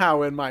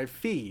somehow in my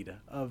feed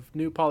of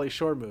new Pauly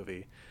Shore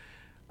movie,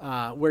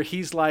 where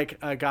he's like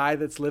a guy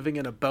that's living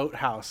in a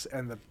boathouse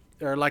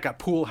or like a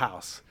pool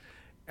house,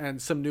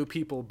 and some new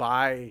people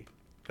buy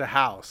the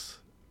house,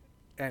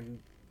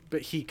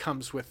 but he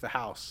comes with the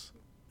house,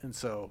 and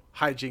so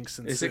hijinks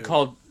ensue. Is it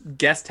called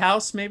Guest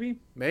House? Maybe.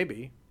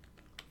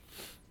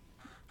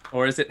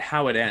 Or is it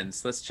How It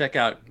Ends? Let's check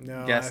out Guest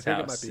House. I think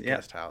it might be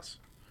Guest House.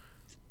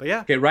 But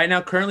yeah. Okay, right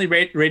now currently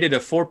rated a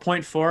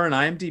 4.4 on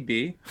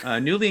IMDb. A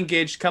newly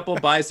engaged couple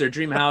buys their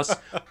dream house,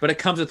 but it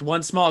comes with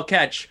one small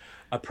catch: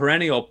 a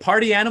perennial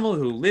party animal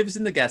who lives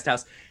in the guest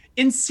house.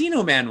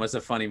 Encino Man was a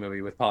funny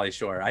movie with Pauly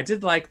Shore. I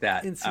did like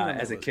that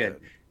as a kid.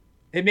 Good.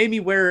 It made me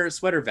wear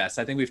sweater vests.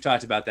 I think we've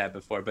talked about that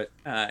before. But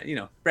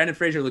Brandon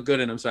Fraser looked good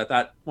in them, so I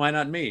thought, why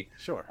not me?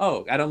 Sure.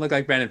 Oh, I don't look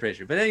like Brandon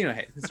Fraser, but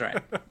hey, it's all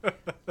right.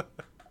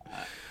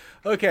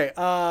 Okay.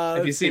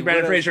 Have you seen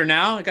Brandon Fraser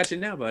now? I got you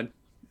now, bud.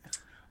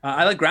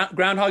 I like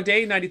Groundhog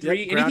Day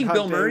 '93. Yep, anything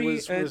Bill Day Murray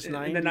was in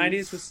the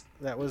 '90s was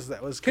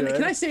that was good.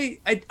 Can I say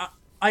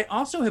I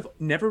also have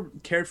never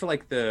cared for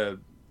like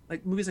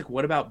movies like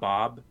What About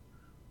Bob,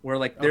 where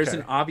like there's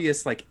an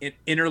obvious like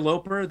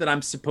interloper that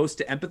I'm supposed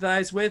to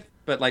empathize with,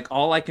 but like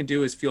all I can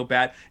do is feel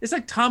bad. It's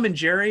like Tom and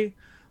Jerry,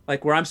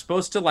 like where I'm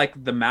supposed to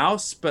like the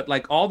mouse, but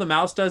like all the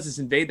mouse does is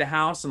invade the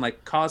house and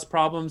like cause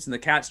problems, and the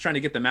cat's trying to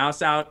get the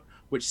mouse out,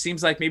 which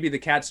seems like maybe the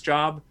cat's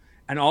job.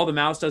 And all the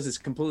mouse does is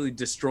completely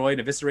destroy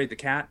and eviscerate the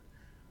cat.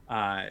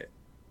 I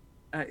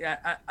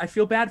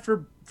feel bad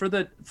for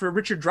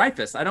Richard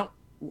Dreyfuss.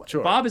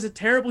 Sure. Bob is a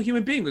terrible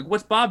human being. Like,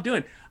 what's Bob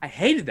doing? I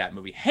hated that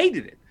movie.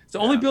 Hated it. It's the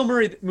only Bill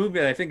Murray movie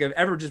that I think I've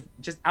ever just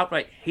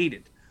outright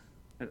hated.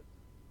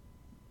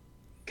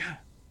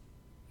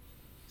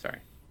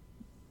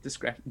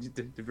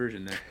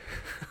 diversion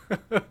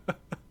there.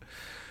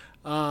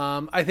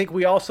 I think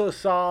we also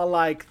saw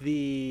like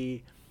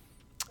the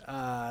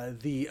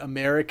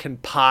American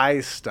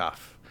Pie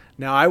stuff.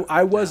 Now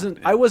I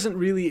wasn't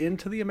really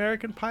into the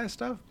American Pie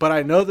stuff, but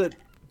I know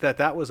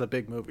that was a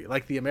big movie.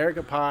 Like the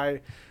American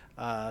Pie,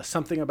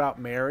 Something About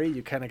Mary.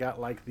 You kind of got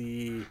like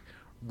the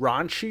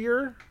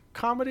raunchier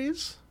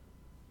comedies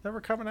that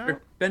were coming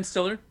out. Ben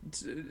Stiller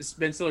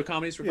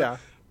comedies were Yeah.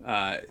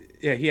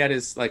 Yeah, he had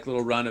his like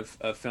little run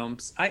of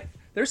films.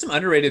 There's some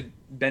underrated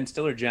Ben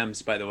Stiller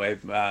gems, by the way,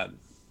 that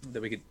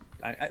we could.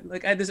 I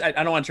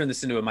don't want to turn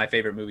this into a my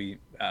favorite movie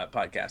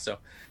podcast. So,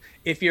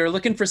 if you're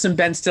looking for some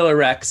Ben Stiller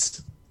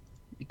recs,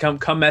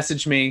 come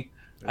message me.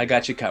 I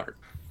got you covered.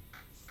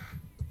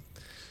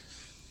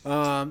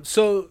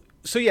 So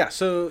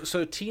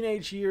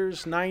teenage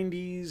years,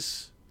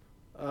 90s.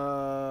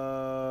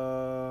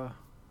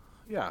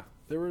 Yeah,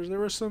 there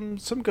were some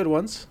good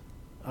ones.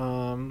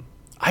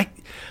 I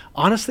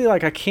honestly,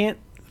 like, I can't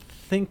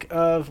think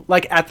of,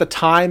 like, at the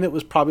time it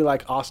was probably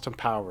like Austin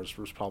Powers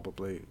was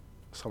probably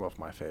some of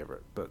my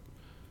favorite, but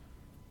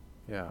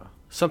yeah,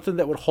 something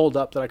that would hold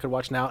up that I could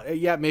watch now.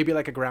 Yeah, maybe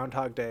like a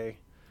Groundhog Day.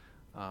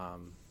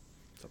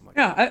 Something like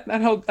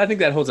that. I think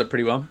that holds up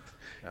pretty well.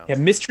 Yeah,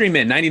 Mystery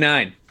Men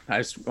 '99. I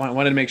just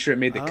wanted to make sure it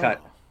made the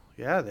cut.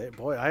 Yeah,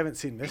 boy, I haven't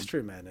seen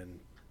Mystery Men in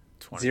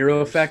 20 Zero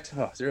years. Effect.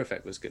 Oh, Zero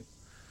Effect was good.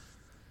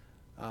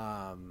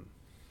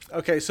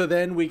 Okay, so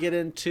then we get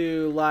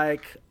into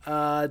like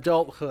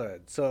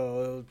adulthood.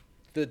 So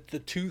the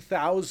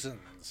 2000s.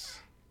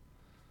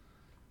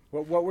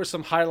 What were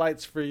some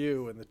highlights for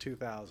you in the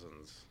 2000s?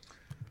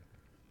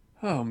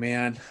 Oh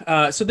man,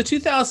 so the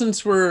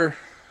 2000s were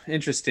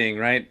interesting,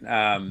 right?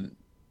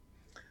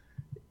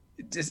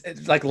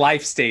 Just like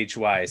life stage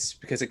wise,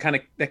 because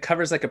that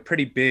covers like a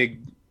pretty big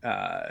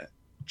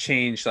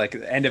change, like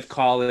the end of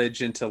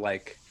college into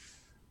like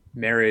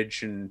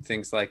marriage and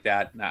things like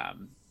that. A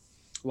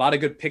lot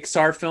of good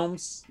Pixar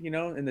films,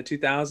 in the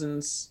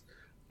 2000s.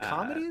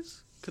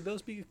 Comedies? Could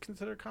those be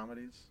considered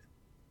comedies?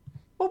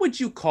 What would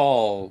you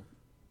call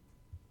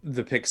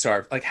the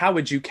Pixar? Like, how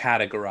would you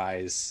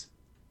categorize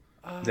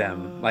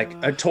them? Like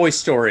a Toy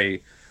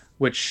Story,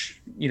 which,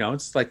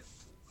 it's like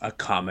a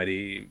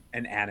comedy,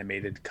 an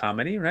animated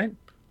comedy, right?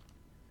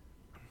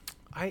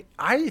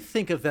 I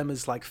think of them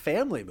as like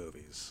family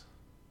movies.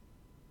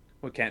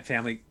 What can't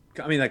family?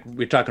 I mean, like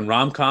we're talking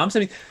rom-coms. I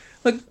mean,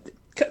 like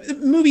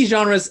movie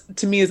genres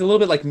to me is a little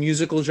bit like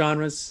musical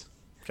genres.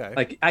 Okay.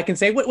 Like I can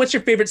say, what's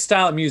your favorite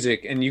style of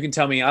music, and you can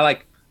tell me I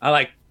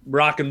like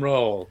rock and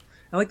roll.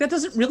 And like that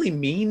doesn't really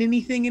mean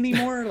anything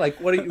anymore. Like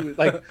what do you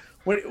like?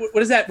 What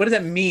does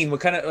that mean?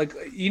 What kind of, like,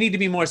 you need to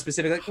be more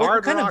specific. Like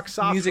hard what kind rock, of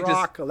soft music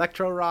rock,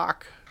 electro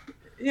rock.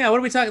 Yeah, what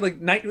are we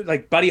talking?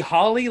 Like Buddy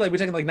Holly? Like we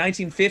talking like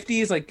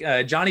 1950s,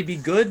 like Johnny B.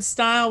 Good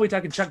style? We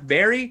talking Chuck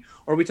Berry?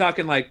 Or are we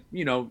talking like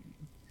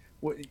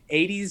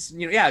 80s?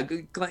 Yeah,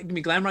 give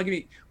me glam rock. Give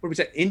me, what are we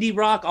talking? Indie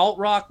rock, alt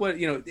rock? What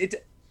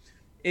it?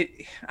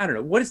 I don't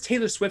know. What does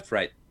Taylor Swift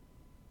write?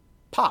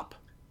 Pop.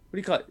 What do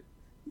you call it?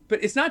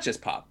 But it's not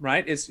just pop,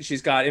 right?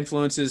 She's got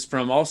influences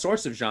from all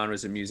sorts of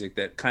genres of music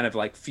that kind of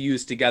like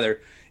fuse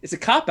together. It's a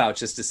cop-out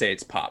just to say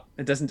it's pop.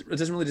 It doesn't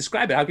really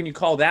describe it. How can you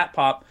call that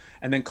pop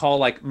and then call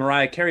like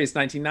Mariah Carey's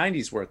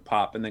 1990s work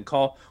pop and then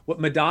call what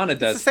Madonna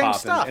does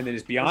pop and then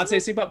is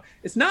Beyonce sing pop?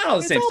 It's not all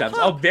the same stuff. It's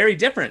all very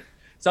different.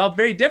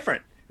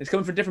 It's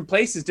coming from different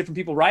places, different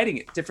people writing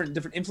it, different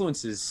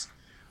influences.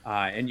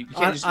 And you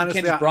can't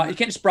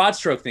just broad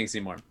stroke things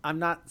anymore. I'm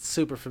not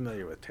super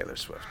familiar with Taylor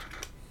Swift.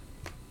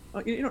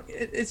 Well,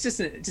 it's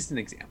just an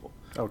example.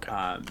 Okay.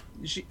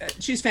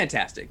 She's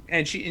fantastic,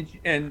 and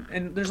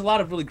and there's a lot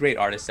of really great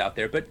artists out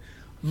there, but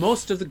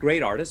most of the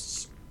great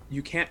artists,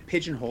 you can't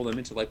pigeonhole them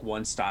into like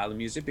one style of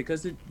music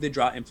because they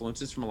draw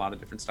influences from a lot of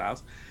different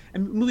styles,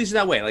 and movies are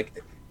that way.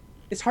 Like,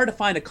 it's hard to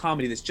find a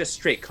comedy that's just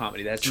straight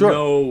comedy that has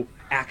no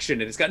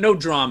action and it's got no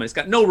drama, it's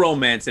got no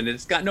romance in it,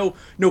 it's got no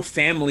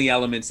family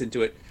elements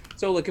into it.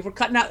 So look, if we're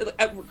cutting out,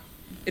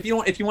 if you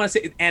want to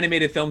say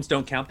animated films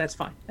don't count, that's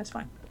fine. That's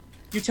fine.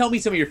 You tell me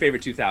some of your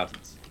favorite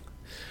 2000s.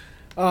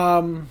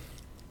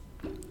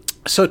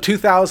 So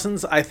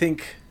 2000s, I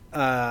think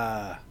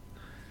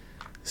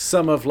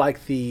some of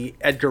like the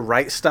Edgar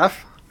Wright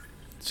stuff.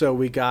 So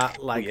we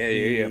got like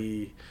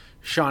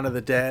Shaun of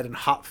the Dead and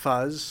Hot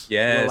Fuzz.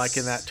 Yes. Like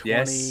in that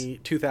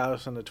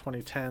 2000 to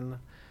 2010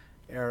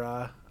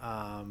 era.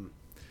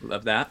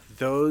 Love that.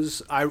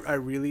 Those, I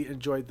really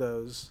enjoyed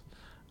those.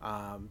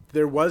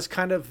 There was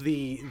kind of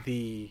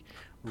the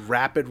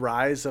rapid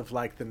rise of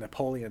like the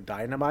Napoleon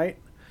Dynamite,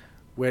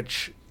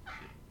 which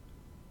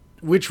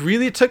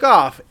really took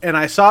off, and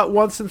I saw it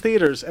once in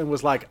theaters and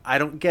was like, I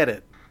don't get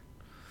it.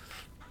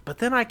 But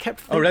then I kept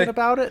thinking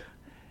about it,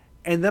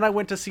 and then I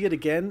went to see it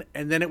again,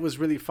 and then it was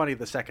really funny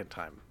the second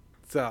time.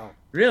 So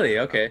really,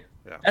 okay,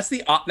 yeah.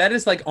 That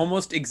is like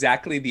almost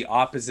exactly the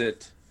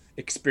opposite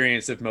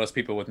experience of most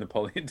people with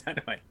Napoleon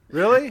Dynamite.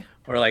 Really?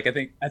 Or like I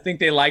think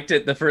they liked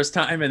it the first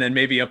time, and then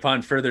maybe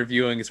upon further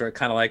viewings were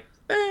kind of like,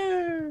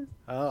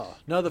 Oh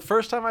no! The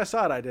first time I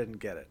saw it, I didn't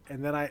get it,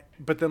 and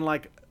then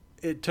like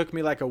it took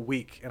me like a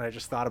week, and I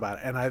just thought about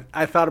it, and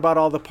I thought about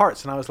all the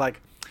parts, and I was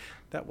like,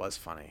 that was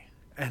funny,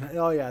 and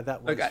oh yeah,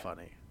 that was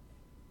funny.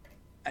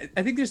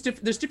 I think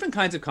there's different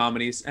kinds of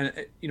comedies, and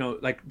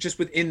like just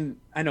within.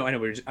 I know. I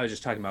was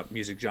just talking about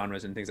music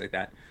genres and things like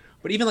that,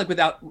 but even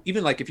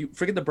like if you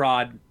forget the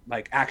broad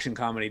like action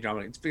comedy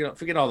drama,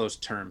 forget all those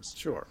terms.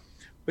 Sure.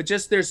 But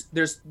just there's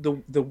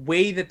the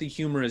way that the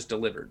humor is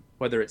delivered,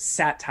 whether it's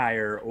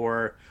satire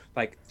or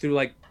like through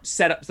like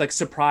setups, like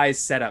surprise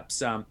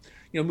setups.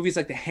 Movies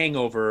like The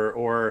Hangover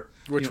or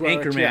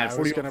Anchorman,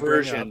 40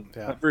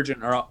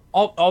 Virgin are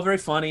all very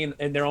funny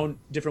in their own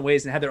different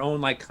ways and have their own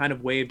like kind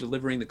of way of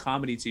delivering the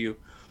comedy to you.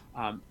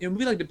 In a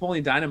movie like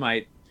Napoleon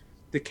Dynamite,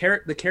 the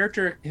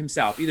character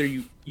himself, either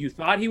you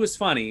thought he was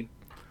funny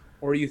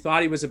or you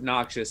thought he was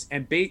obnoxious,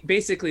 and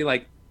basically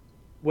like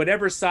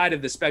whatever side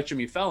of the spectrum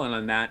you fell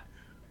on that,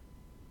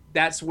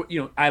 that's what,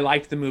 I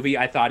liked the movie,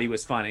 I thought he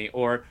was funny,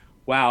 or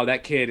wow,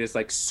 that kid is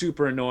like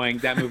super annoying,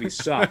 that movie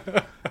sucked.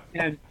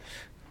 And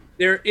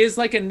there is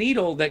like a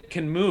needle that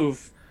can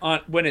move on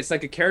when it's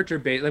like a character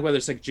based, like whether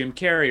it's like Jim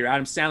Carrey or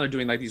Adam Sandler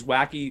doing like these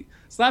wacky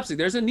slapstick.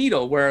 There's a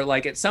needle where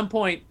like at some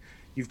point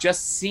you've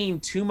just seen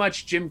too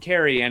much Jim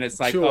Carrey, and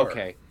it's like,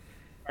 okay,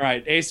 all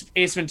right,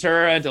 Ace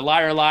Ventura and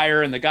Liar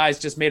Liar, and the guy's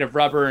just made of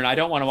rubber, and I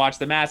don't want to watch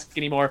The Mask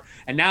anymore,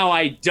 and now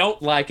I don't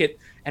like it,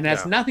 and it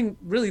has nothing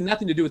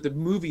to do with the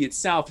movie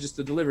itself, just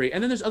the delivery.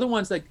 And then there's other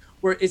ones like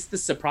where it's the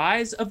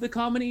surprise of the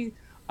comedy.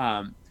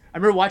 I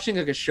remember watching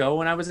like a show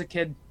when I was a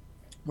kid,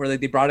 where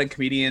like they brought in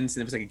comedians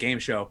and it was like a game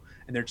show,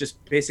 and they're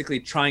just basically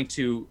trying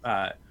to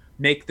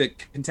make the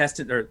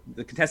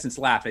contestants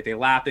laugh. Like they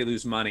laugh, they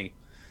lose money.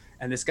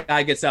 And this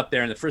guy gets up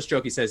there, and the first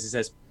joke he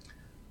says,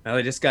 well,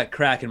 I just got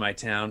crack in my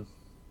town.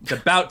 It's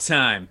about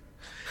time.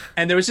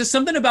 And there was just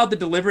something about the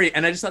delivery,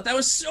 and I just thought that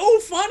was so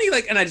funny.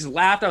 Like, and I just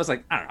laughed. I was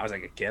like, I don't know, I was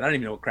like a kid. I don't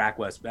even know what crack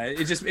was, but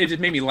it just made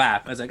me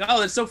laugh. I was like, oh,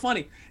 that's so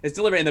funny. It's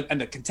delivery,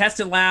 and the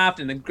contestant laughed,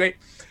 and then great.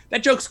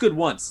 That joke's good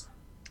once.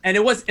 And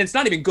it's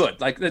not even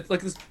good. Like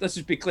let's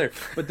just be clear.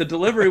 But the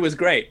delivery was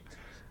great.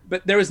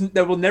 But there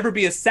will never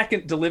be a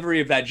second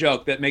delivery of that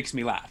joke that makes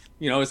me laugh.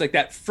 It's like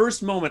that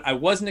first moment. I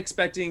wasn't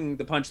expecting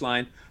the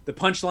punchline. The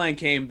punchline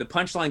came. The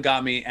punchline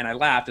got me, and I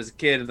laughed as a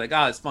kid. It's like,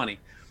 oh, it's funny.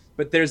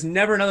 But there's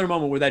never another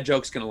moment where that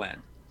joke's gonna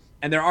land.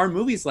 And there are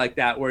movies like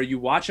that where you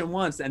watch them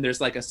once, and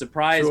there's like a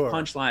surprise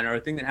punchline or a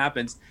thing that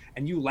happens,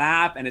 and you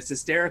laugh, and it's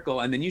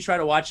hysterical, and then you try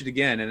to watch it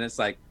again, and it's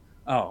like,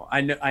 oh,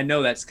 I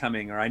know that's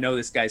coming, or I know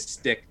this guy's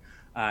stick.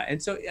 And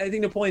so I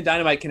think Napoleon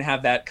Dynamite can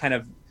have that kind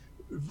of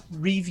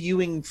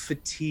reviewing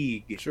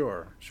fatigue.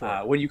 Sure.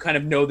 When you kind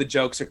of know the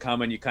jokes are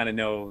coming, you kind of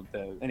know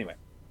anyway.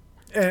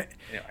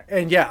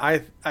 And yeah,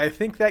 I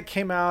think that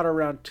came out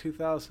around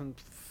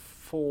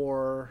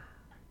 2004,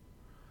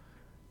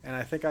 and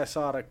I think I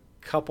saw it a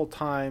couple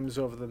times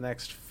over the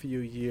next few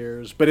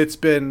years, but it's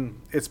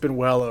been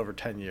well over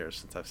 10 years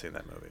since I've seen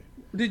that movie.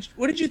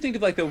 What did you think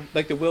of like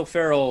the Will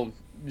Ferrell?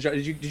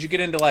 Did you get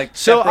into like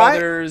Step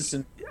Brothers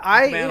and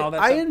all that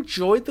stuff? I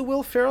enjoyed the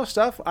Will Ferrell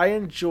stuff. I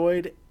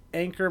enjoyed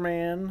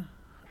Anchorman.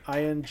 I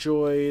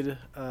enjoyed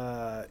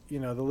the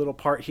little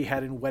part he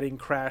had in Wedding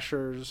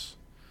Crashers.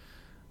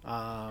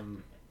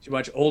 Did you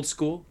watch Old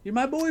School? You're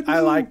my boy, Blue. I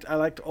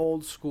liked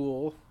Old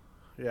School.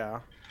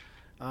 Yeah.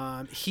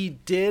 He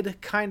did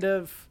kind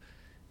of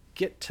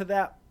get to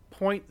that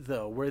point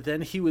though, where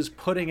then he was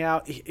putting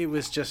out, it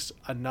was just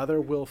another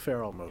Will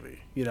Ferrell movie.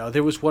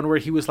 There was one where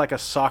he was like a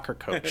soccer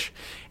coach,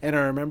 and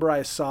I remember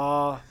I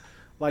saw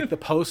like the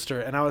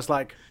poster, and I was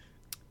like,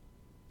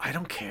 I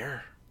don't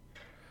care,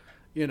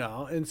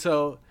 and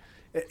so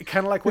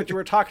kind of like what you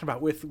were talking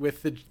about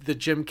with the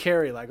Jim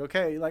Carrey, like,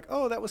 okay, like,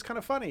 oh, that was kind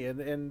of funny,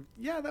 and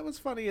yeah, that was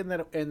funny, and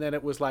then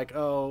it was like,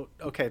 oh,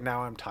 okay,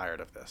 now I'm tired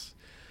of this,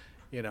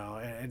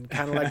 and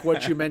kind of like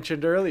what you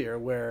mentioned earlier,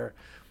 where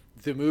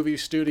the movie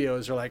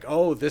studios are like,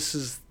 oh, this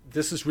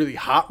is really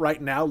hot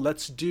right now.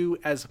 Let's do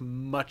as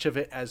much of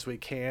it as we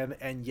can.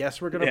 And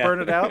yes, we're going to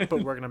burn it out, but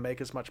we're going to make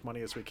as much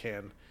money as we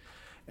can.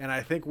 And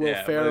I think Will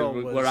Ferrell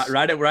was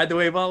ride the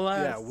wave all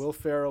last. Yeah, Will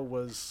Ferrell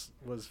was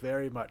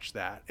very much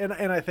that. And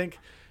I think,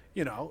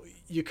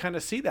 you kind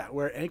of see that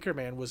where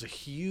Anchorman was a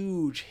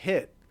huge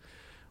hit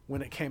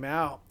when it came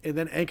out. And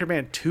then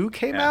Anchorman 2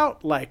 came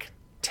out like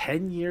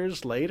 10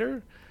 years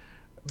later.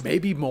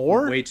 Maybe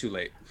more. Way too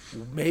late.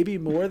 Maybe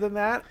more than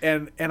that,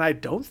 and I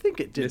don't think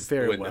it did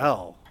very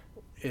well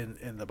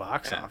in the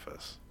box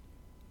office.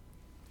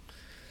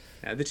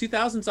 Yeah, the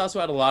 2000s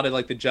also had a lot of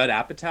like the Judd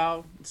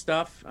Apatow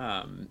stuff,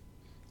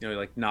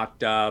 like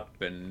Knocked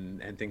Up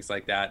and things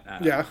like that.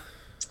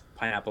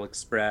 Pineapple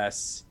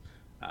Express.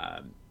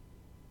 Like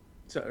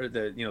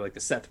the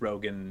Seth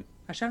Rogen.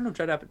 Actually, I don't know if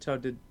Judd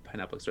Apatow did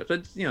Pineapple Express,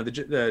 but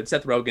the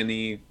Seth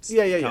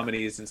Rogen-y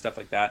comedies and stuff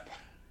like that.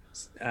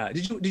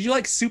 Did you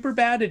like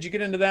Superbad? Did you get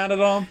into that at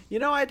all?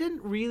 I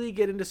didn't really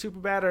get into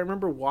Superbad. I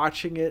remember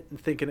watching it and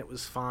thinking it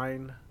was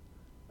fine.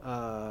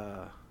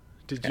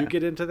 Did you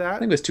get into that? I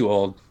think it was too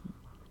old.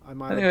 I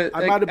might have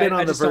been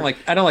on the verge.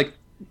 I don't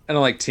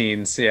like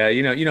teens. Yeah,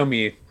 you know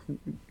me.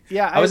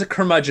 Yeah, I was a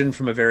curmudgeon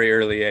from a very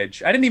early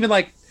age. I didn't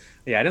like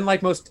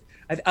most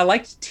I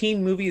liked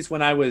teen movies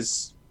when I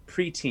was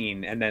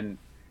preteen, and then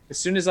as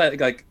soon as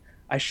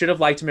I should have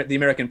liked the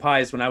American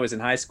Pies when I was in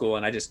high school,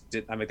 and I just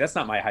did. I'm like, that's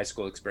not my high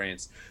school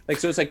experience. Like,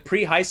 so it's like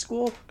pre-high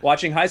school,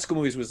 watching high school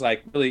movies was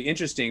like really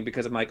interesting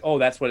because I'm like, oh,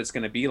 that's what it's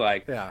going to be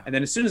like. Yeah. And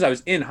then as soon as I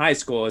was in high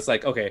school, it's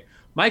like, okay,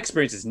 my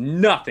experience is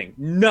nothing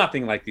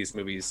like these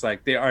movies.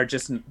 Like, they are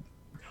just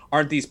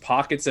aren't these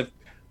pockets of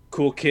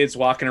cool kids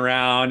walking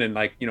around and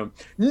like, you know,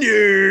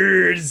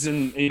 nerds,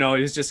 and you know,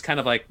 it's just kind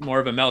of like more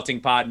of a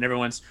melting pot, and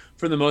everyone's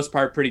for the most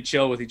part pretty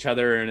chill with each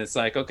other, and it's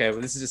like, okay,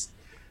 well, this is just,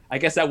 I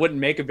guess that wouldn't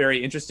make a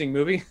very interesting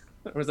movie.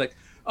 I was like,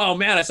 oh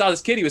man, I saw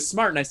this kid, he was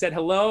smart, and I said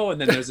hello,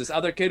 and then there was this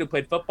other kid who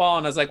played football,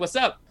 and I was like, what's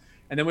up?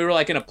 And then we were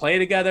like in a play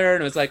together,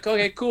 and it was like,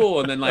 okay, cool,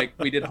 and then like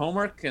we did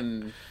homework,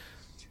 and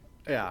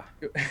yeah.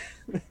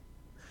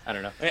 I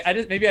don't know. I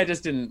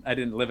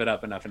didn't live it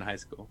up enough in high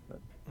school. But.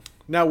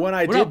 Now, when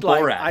I did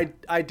like,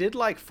 I did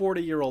like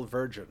 40-Year-Old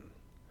Virgin,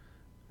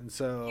 and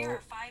so here are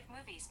 5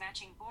 movies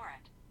matching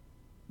Borat.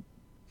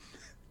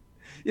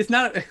 It's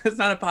not a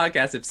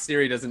podcast if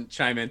Siri doesn't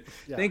chime in.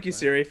 Yeah, thank you, right.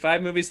 Siri.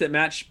 5 movies that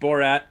match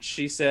Borat.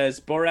 She says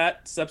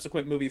Borat,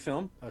 subsequent movie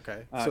film.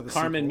 Okay. So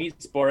Carmen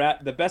meets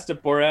Borat, the best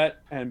of Borat,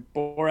 and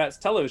Borat's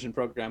television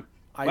program.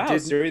 Wow,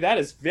 Siri, that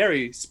is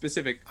very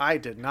specific. I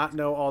did not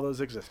know all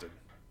those existed.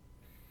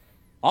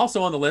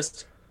 Also on the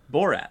list,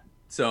 Borat.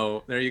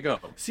 So there you go.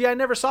 See, I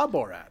never saw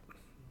Borat.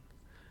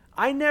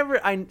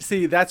 I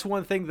see. That's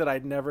one thing that I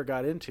never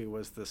got into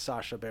was the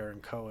Sacha Baron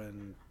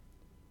Cohen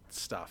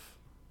stuff.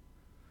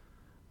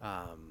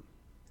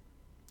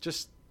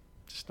 Just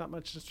not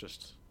much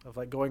interest of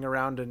like going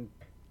around and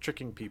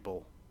tricking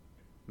people,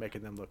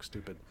 making them look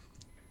stupid.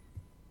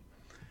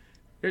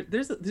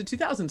 There's the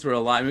 2000s were a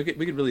lot. I mean,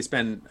 we could really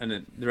spend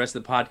the rest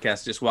of the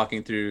podcast just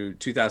walking through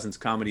 2000s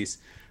comedies,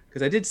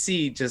 because I did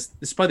see this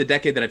is probably the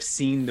decade that I've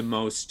seen the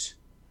most.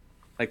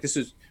 Like, this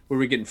was where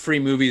we're getting free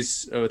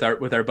movies with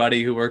our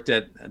buddy who worked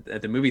at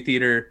the movie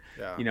theater,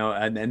 yeah. You know,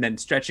 and then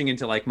stretching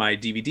into like my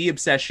DVD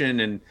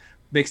obsession, and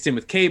mixed in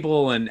with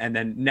cable, and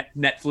then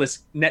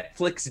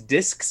Netflix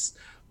discs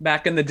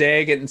back in the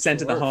day getting sent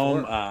to the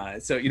home.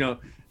 So, you know,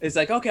 it's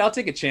like, okay, I'll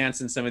take a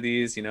chance in some of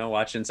these, you know,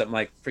 watching something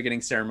like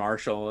Forgetting Sarah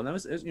Marshall. And that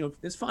was, you know,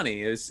 it's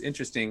funny. It was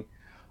interesting.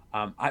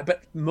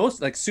 But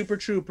most like Super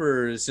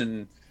Troopers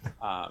and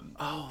I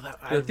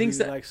really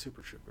like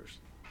Super Troopers.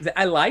 That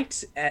I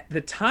liked at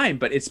the time,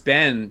 but it's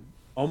been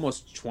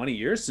almost 20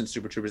 years since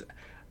Super Troopers.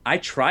 I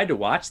tried to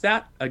watch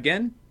that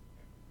again.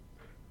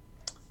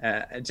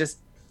 It just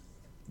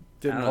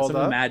didn't hold up. Some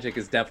of the magic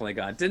is definitely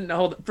gone. Didn't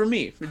hold for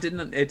me. It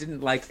didn't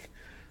like.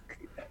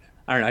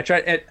 I don't know. I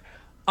tried it.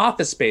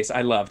 Office Space.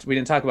 I loved. We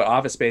didn't talk about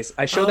Office Space.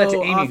 I showed that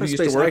to Amy, who used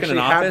to work in an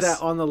office. I have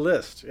that on the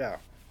list. Yeah.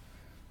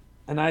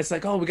 And I was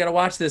like, oh, we got to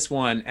watch this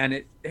one, and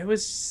it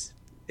just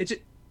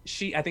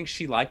I think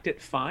she liked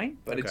it fine,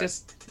 but okay. It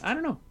just, I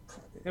don't know.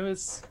 It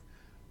was,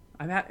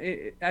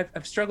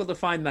 I've struggled to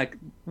find like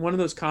one of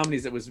those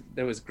comedies that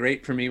was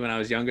great for me when I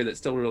was younger that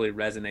still really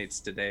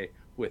resonates today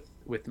with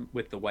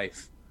the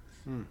wife.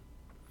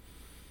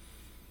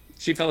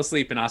 She fell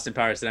asleep in Austin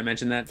Powers. Did I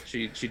mention that?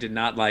 She did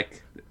not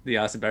like the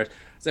Austin Powers.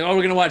 It's like, oh,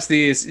 we're gonna watch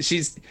these.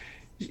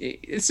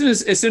 As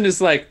soon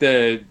as like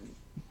the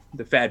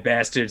fat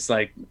bastards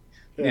like,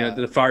 yeah. You know,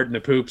 the fart and the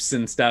poops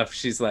and stuff.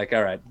 She's like,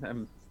 all right,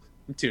 I'm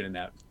tuning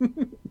out.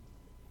 Which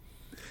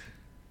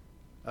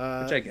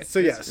I get. So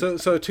yeah, so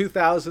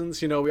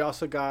 2000s. You know, we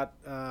also got.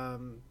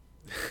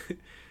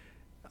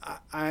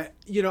 I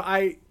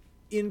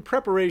in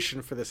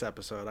preparation for this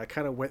episode, I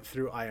kind of went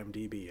through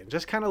IMDb and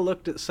just kind of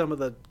looked at some of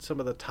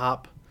the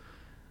top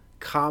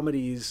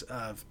comedies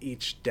of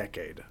each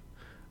decade.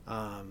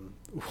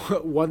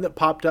 One that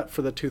popped up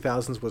for the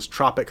 2000s was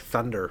Tropic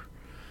Thunder,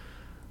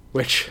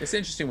 which it's an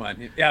interesting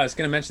one. Yeah, I was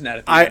going to mention that.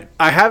 At the end.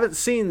 I haven't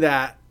seen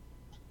that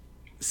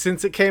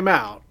since it came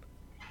out.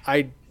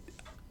 I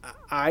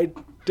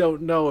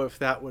don't know if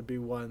that would be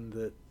one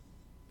that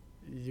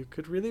you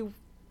could really.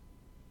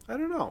 I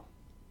don't know.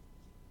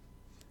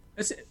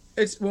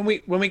 It's when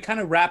we kind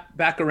of wrap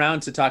back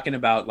around to talking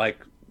about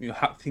like, you know,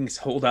 how things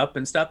hold up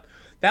and stuff.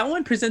 That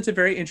one presents a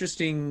very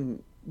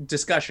interesting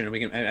discussion. We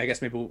can, I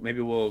guess,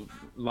 maybe we'll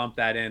lump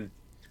that in.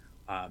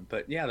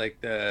 But yeah, like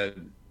the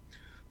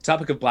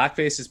topic of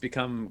blackface has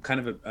become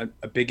kind of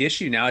a big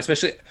issue now,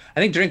 especially I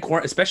think during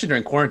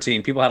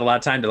quarantine, people had a lot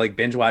of time to like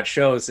binge watch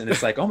shows, and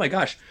it's like, oh my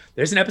gosh,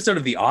 there's an episode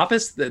of The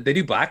Office that they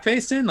do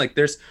blackface in. Like,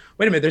 there's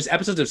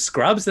episodes of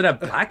Scrubs that have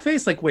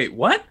blackface. Like, wait,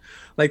 what?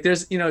 Like,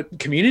 there's, you know,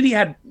 Community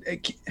had one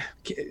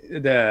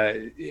of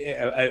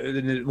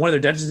their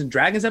Dungeons and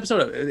Dragons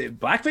episode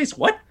blackface.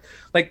 What?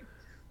 Like,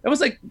 that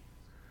was like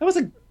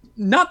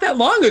not that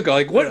long ago.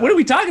 Like, what are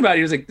we talking about?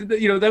 He was like,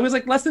 you know, that was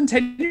like less than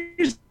 10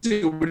 years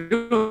ago. We're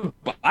doing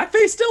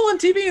blackface still on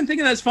TV and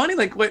thinking that's funny.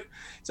 Like, what?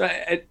 So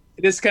it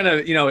is kind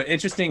of, you know,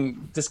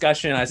 interesting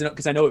discussion.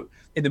 Because I know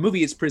in the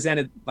movie it's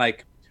presented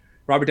like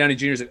Robert Downey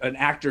Jr. is an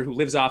actor who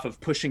lives off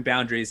of pushing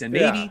boundaries, and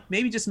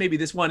maybe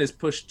this one is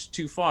pushed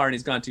too far and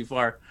he's gone too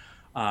far.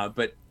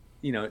 But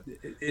you know,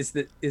 is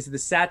the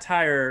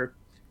satire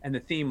and the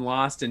theme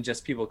lost, and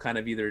just people kind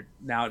of either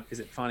now is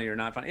it funny or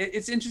not funny.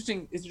 It's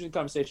interesting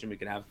conversation we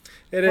could have.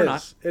 It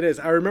is. It is.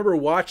 I remember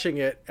watching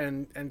it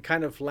and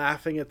kind of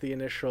laughing at the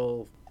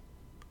initial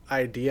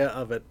idea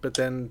of it, but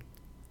then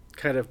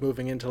kind of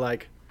moving into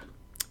like,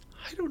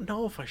 I don't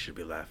know if I should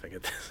be laughing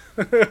at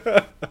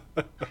this.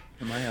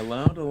 Am I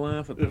allowed to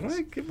laugh at this? Am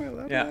I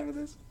allowed to laugh at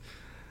this?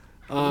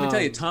 Let me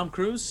tell you, Tom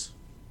Cruise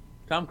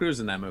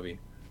in that movie,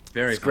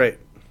 very it's great.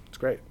 It's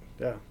great.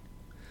 Yeah.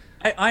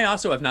 I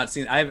also have not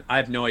seen. I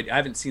have no idea. I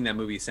haven't seen that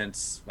movie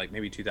since like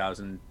maybe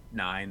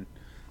 2009,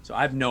 so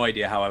I have no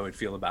idea how I would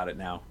feel about it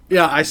now.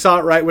 Yeah, I saw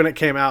it right when it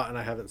came out, and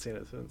I haven't seen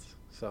it since.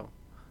 So,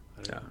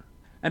 I don't know.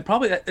 And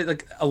probably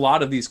like a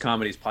lot of these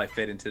comedies probably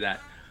fit into that.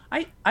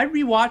 I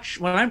rewatch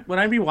when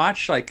I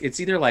rewatch, like it's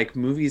either like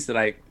movies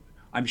that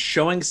I'm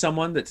showing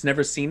someone that's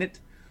never seen it,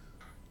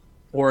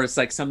 or it's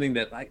like something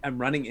that I'm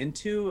running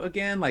into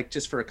again, like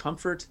just for a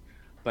comfort.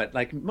 But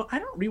like I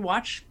don't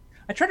rewatch.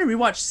 I try to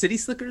rewatch City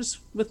Slickers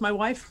with my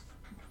wife,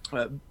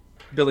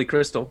 Billy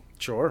Crystal.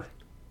 Sure.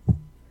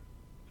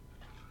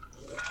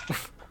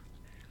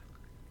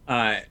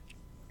 And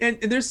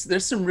there's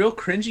some real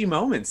cringy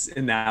moments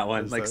in that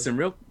one, like some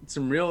real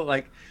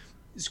like.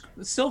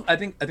 Still, I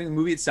think the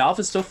movie itself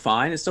is still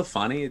fine. It's still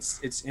funny.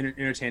 It's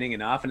entertaining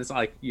enough, and it's not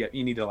like you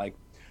need to like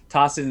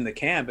toss it in the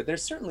can. But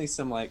there's certainly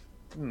some like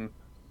some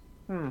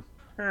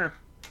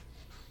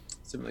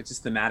like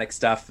just thematic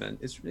stuff, and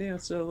it's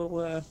it's a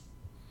little.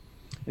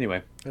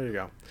 Anyway, there you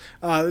go.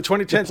 The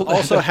 2010s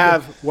also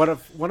have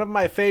one of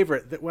my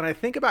favorite. That when I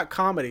think about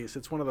comedies,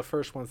 it's one of the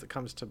first ones that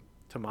comes to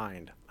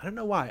mind. I don't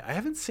know why. I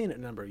haven't seen it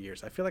in a number of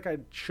years. I feel like I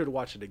should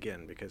watch it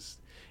again because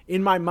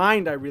in my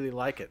mind I really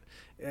like it.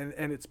 And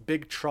it's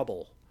Big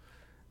Trouble,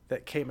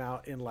 that came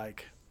out in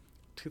like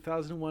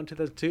 2001,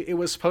 2002. It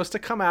was supposed to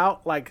come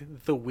out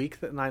like the week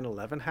that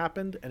 9/11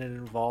 happened, and it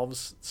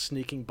involves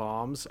sneaking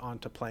bombs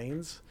onto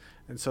planes,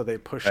 and so they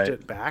pushed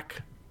it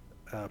back,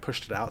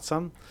 pushed it out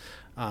some.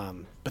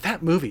 But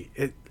that movie,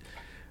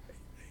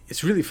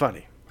 it's really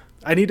funny.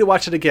 I need to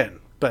watch it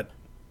again, but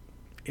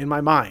in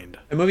my mind,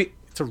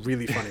 it's a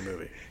really funny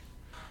movie.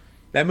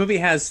 That movie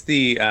has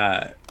the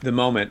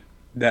moment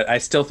that I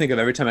still think of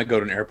every time I go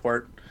to an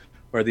airport,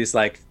 where these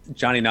like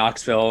Johnny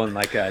Knoxville and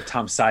like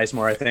Tom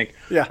Sizemore, I think,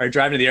 are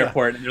driving to the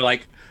airport, and they're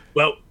like,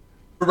 "Well,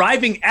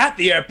 arriving at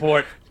the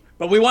airport,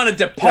 but we want to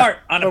depart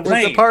on a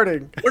plane. We're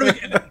departing. What are we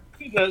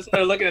going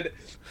to looking at it?"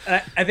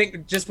 And I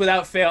think just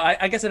without fail,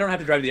 I guess I don't have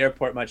to drive to the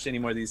airport much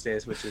anymore these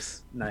days, which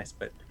is nice.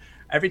 But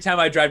every time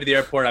I drive to the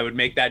airport, I would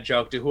make that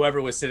joke to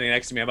whoever was sitting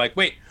next to me. I'm like,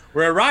 "Wait,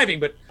 we're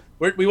arriving, but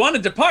we want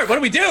to depart. What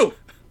do we do?"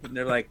 And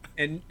they're like,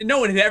 and no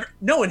one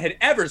had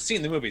ever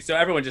seen the movie, so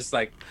everyone just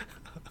like,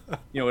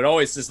 would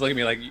always just look at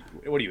me like,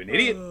 "What are you, an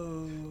idiot?"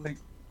 Like,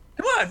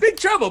 come on, Big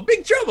Trouble.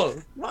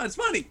 Come on, it's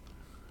funny.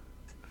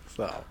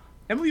 So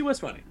that movie was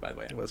funny, by the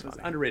way. It was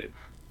funny. Underrated.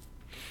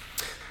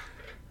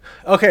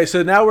 Okay,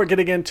 so now we're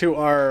getting into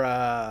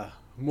our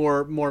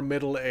more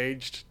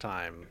middle-aged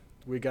time.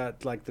 We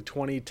got like the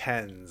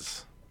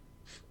 2010s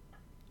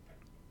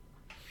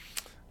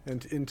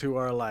and into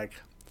our like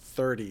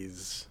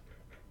 30s.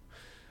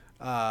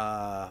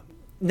 So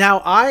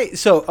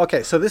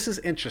this is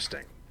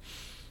interesting.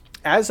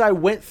 As I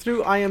went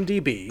through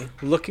IMDb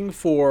looking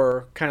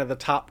for kind of the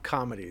top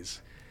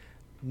comedies,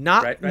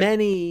 not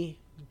many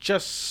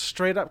just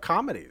straight up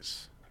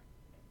comedies.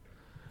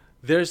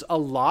 There's a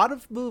lot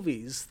of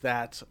movies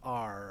that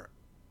are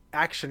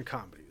action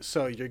comedies.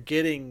 So you're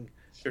getting,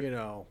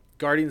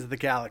 Guardians of the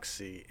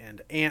Galaxy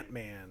and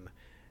Ant-Man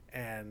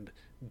and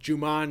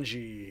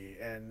Jumanji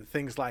and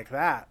things like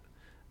that.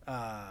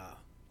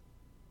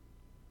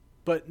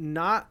 But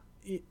not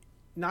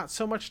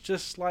so much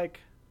just like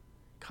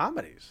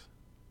comedies.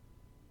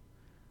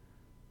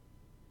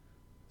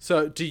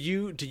 So do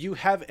you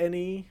have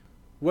any,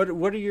 what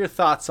are your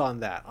thoughts on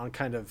that, on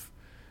kind of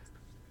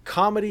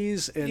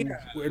comedies and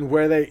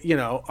where they,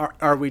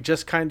 are we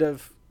just kind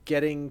of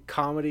getting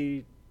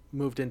comedy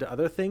moved into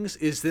other things?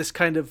 Is this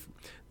kind of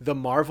the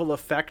Marvel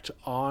effect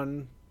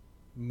on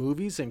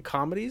movies and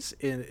comedies,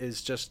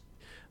 is just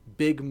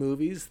big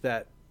movies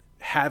that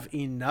have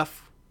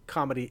enough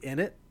comedy in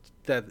it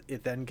that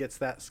it then gets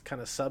that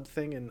kind of sub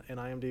thing in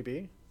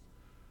IMDb?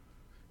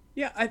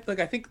 Yeah, I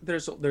think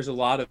there's a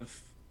lot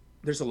of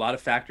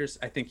factors.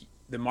 I think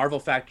the Marvel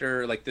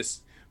factor, like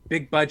this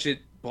big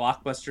budget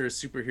blockbuster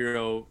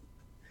superhero,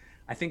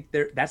 I think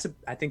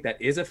that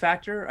is a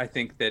factor. I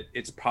think that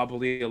it's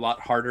probably a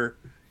lot harder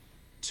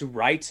to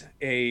write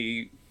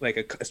a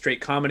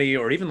straight comedy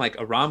or even like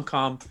a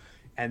rom-com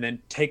and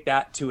then take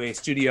that to a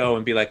studio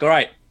and be like, "All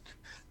right,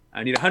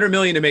 I need $100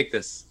 million to make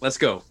this. Let's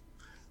go."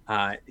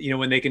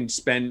 When they can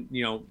spend,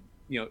 add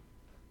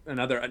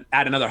another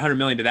 $100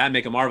 million to that,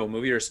 make a Marvel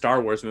movie or a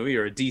Star Wars movie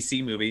or a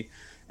DC movie,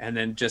 and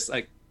then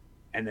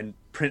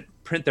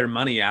print their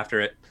money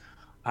after it.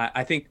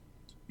 I think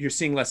you're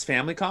seeing less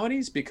family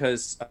comedies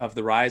because of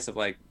the rise of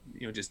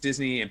just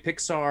Disney and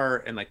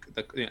Pixar and like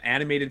the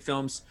animated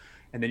films,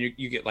 and then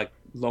you get like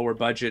lower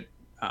budget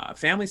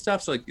family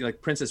stuff, so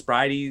like Princess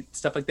Bridey,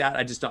 stuff like that.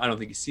 I don't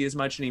think you see as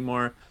much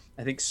anymore.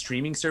 I think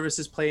streaming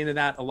services play into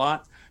that a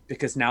lot,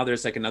 because now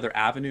there's like another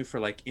avenue for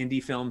like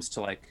indie films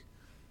to like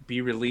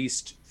be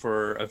released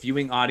for a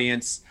viewing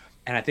audience.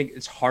 And I think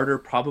it's harder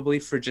probably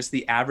for just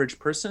the average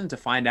person to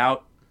find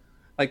out.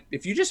 Like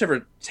if you just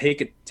ever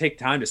take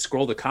time to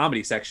scroll the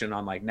comedy section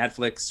on like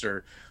Netflix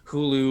or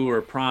Hulu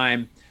or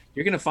Prime,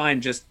 you're going to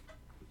find just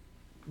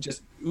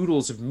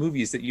oodles of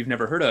movies that you've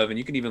never heard of. And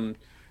you can even,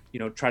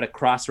 try to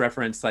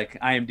cross-reference like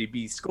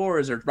IMDb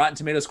scores or Rotten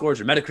Tomato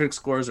scores or Metacritic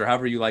scores or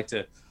however you like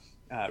to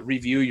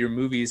review your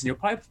movies. And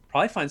you'll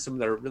probably find some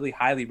that are really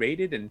highly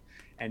rated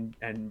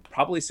and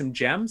probably some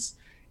gems.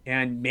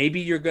 And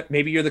maybe you're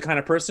the kind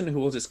of person who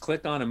will just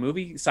click on a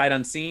movie sight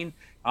unseen.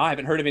 Oh, I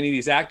haven't heard of any of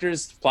these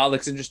actors. Plot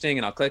looks interesting,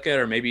 and I'll click it.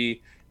 Or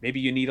maybe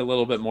you need a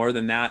little bit more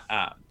than that.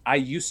 I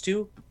used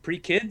to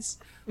pre-kids.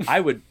 I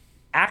would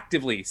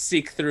actively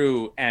seek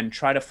through and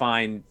try to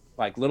find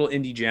like little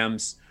indie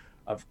gems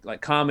of like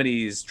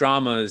comedies,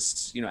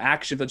 dramas,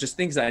 action, but just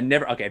things that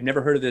I've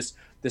never heard of this.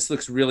 This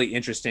looks really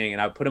interesting,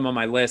 and I would put them on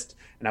my list,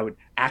 and I would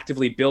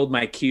actively build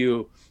my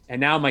queue. And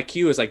now my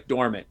queue is like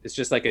dormant. It's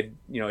just like a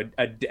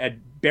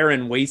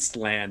barren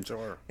wasteland.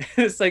 Sure.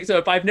 It's like, so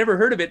if I've never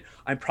heard of it,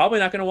 I'm probably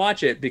not going to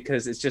watch it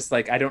because it's just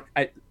like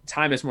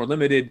time is more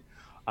limited.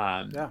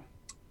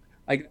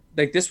 Like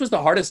this was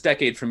the hardest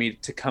decade for me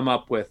to come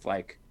up with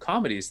like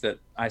comedies that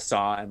I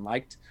saw and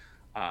liked.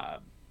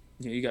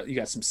 You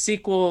got some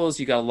sequels.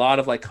 You got a lot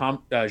of like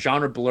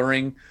genre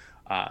blurring,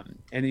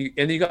 and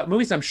you got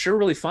movies I'm sure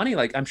really funny.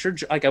 Like I'm sure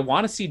like I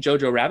want to see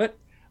Jojo Rabbit.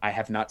 I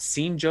have not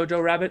seen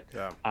Jojo Rabbit.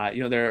 Yeah.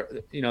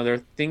 There are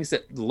things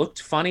that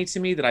looked funny to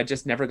me that I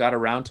just never got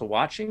around to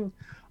watching.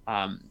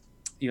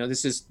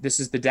 This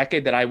is the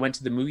decade that I went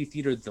to the movie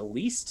theater the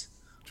least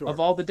of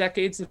all the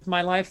decades of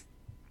my life.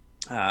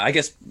 I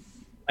guess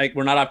like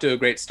we're not off to a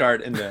great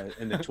start in the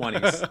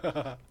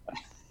 20s.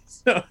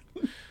 So,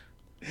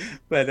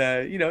 but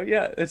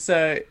it's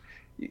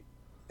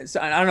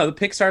I don't know.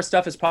 The Pixar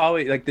stuff is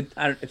probably like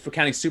if we're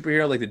counting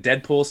superhero, like the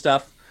Deadpool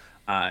stuff.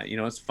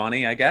 It's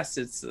funny, I guess.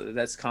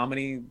 That's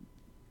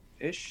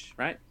comedy-ish,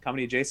 right?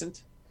 Comedy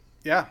adjacent.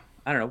 Yeah.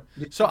 I don't know.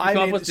 Did you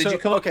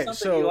come up with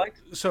something you liked?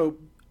 So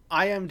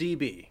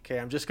IMDb. Okay,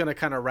 I'm just going to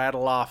kind of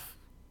rattle off,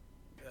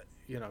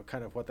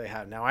 kind of what they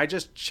have. Now, I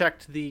just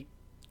checked the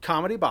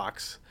comedy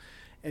box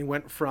and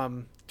went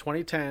from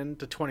 2010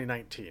 to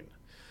 2019.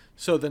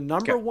 So the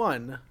number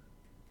one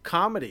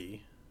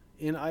comedy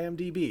in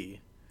IMDb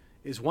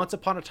is Once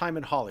Upon a Time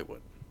in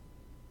Hollywood.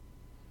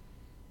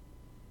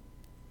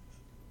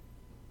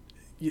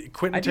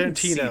 Quentin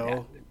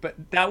Tarantino, but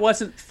that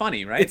wasn't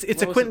funny, right?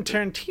 It's a Quentin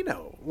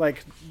Tarantino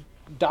like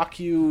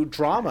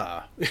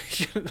docudrama,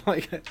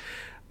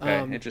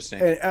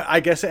 interesting. I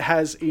guess it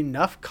has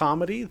enough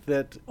comedy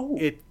that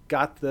it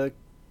got the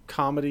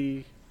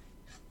comedy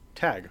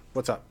tag.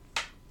 What's up?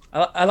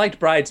 I liked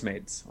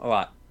Bridesmaids a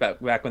lot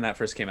back when that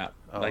first came out.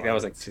 That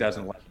was like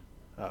 2011.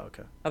 Oh,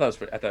 okay. I thought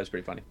it was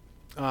pretty funny.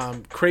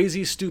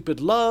 Crazy Stupid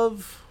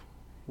Love,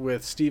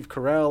 with Steve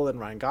Carell and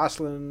Ryan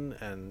Gosling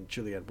and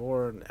Julianne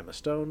Moore and Emma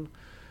Stone.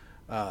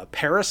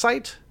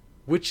 Parasite,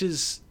 which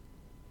is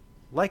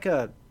like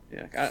a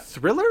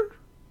thriller.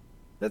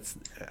 Is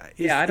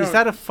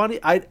that a funny?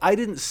 I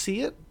didn't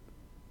see it.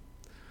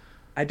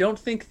 I don't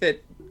think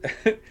that.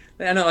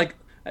 I know, like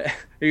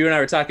you and I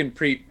were talking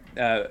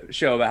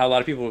pre-show about how a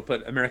lot of people would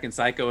put American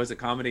Psycho as a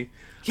comedy.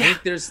 Yeah. I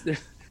think there's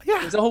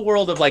a whole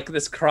world of like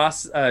this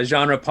cross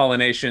genre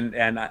pollination,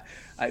 and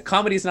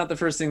comedy is not the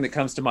first thing that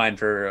comes to mind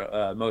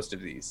for most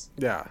of these.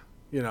 Yeah,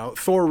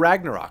 Thor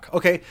Ragnarok.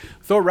 Okay,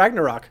 Thor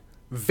Ragnarok,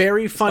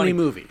 very funny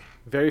movie.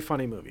 Very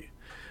funny movie.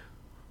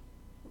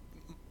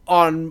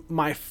 On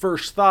my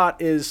first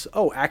thought is,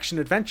 action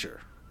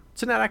adventure.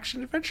 It's an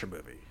action adventure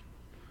movie.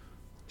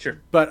 Sure.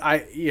 But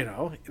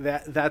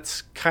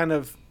that's kind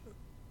of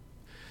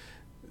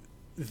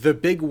the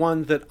big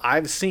one that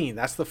I've seen.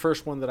 That's the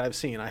first one that I've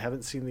seen. I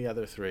haven't seen the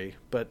other three,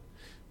 but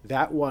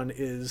that one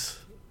is,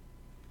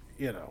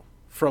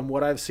 from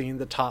what I've seen,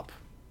 the top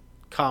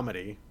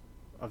comedy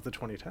of the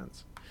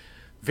 2010s.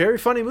 Very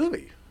funny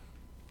movie.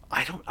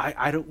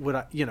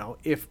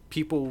 If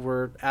people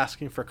were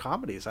asking for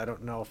comedies, I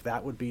don't know if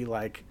that would be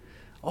like,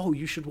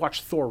 you should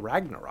watch Thor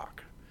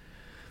Ragnarok.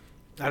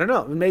 I don't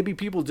know. Maybe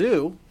people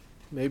do.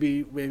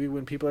 Maybe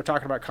when people are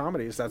talking about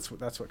comedies, that's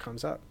what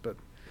comes up. But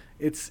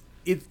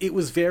it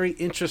was very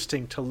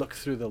interesting to look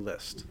through the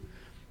list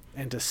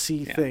and to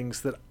see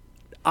things that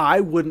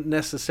I wouldn't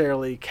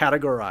necessarily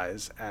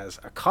categorize as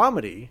a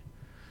comedy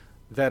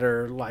that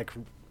are like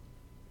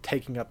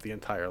taking up the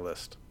entire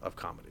list of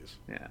comedies.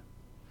 Yeah.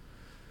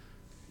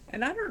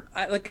 And I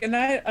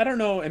don't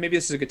know, and maybe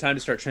this is a good time to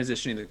start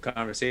transitioning the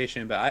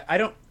conversation, but I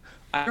don't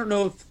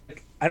know if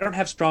I don't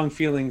have strong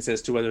feelings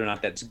as to whether or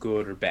not that's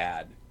good or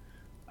bad.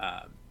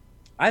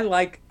 I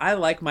like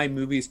my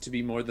movies to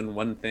be more than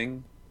one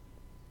thing.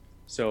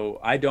 So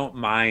I don't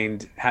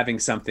mind having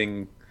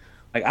something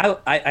like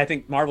I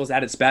think Marvel's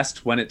at its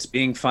best when it's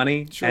being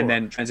funny, sure, and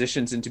then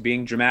transitions into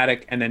being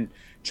dramatic, and then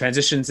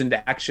transitions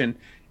into action,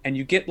 and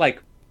you get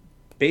like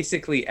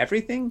basically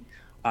everything.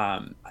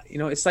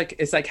 It's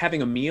like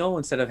having a meal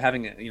instead of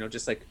having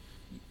just like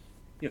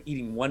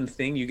eating one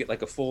thing. You get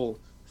like a full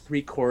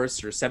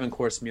 3-course or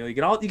 7-course meal. You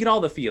get all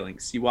the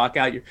feelings. You walk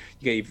out,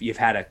 you've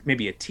had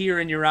maybe a tear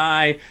in your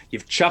eye,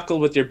 you've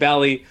chuckled with your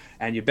belly,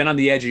 and you've been on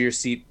the edge of your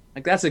seat.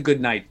 Like that's a good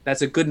night.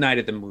 That's a good night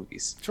at the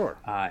movies. Sure.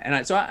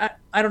 I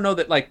don't know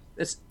that like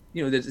it's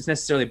that it's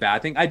necessarily a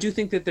bad thing. I do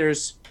think that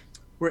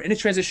we're in a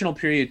transitional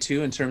period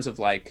too in terms of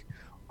like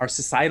our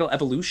societal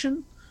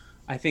evolution.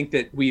 I think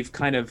that we've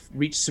kind of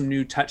reached some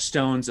new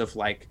touchstones of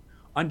like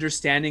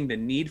understanding the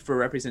need for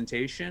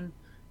representation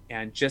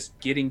and just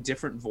getting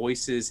different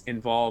voices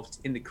involved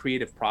in the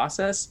creative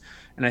process.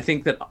 And I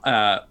think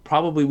that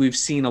probably we've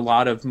seen a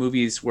lot of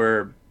movies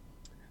where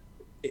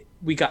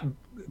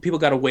people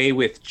got away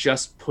with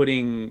just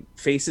putting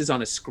faces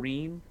on a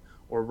screen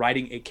or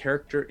writing a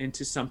character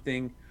into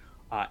something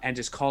and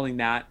just calling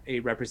that a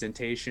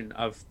representation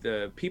of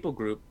the people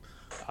group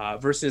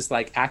versus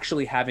like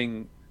actually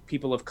having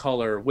people of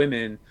color,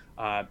 women,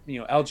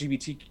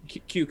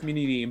 LGBTQ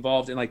community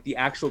involved in like the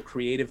actual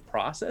creative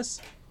process.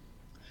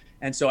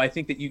 And so I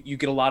think that you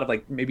get a lot of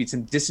like maybe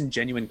some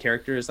disingenuous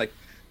characters. Like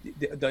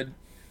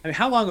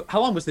how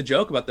long was the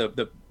joke about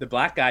the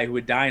black guy who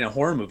would die in a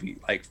horror movie?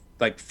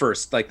 Like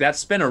first, like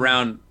that's been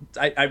around.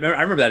 I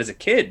remember that as a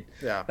kid.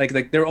 Yeah.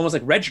 Like they're almost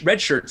like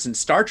red shirts in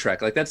Star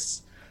Trek. Like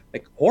that's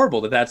like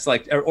horrible that's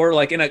like, or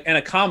like in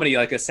a comedy,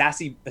 like a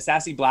sassy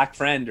black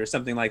friend or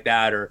something like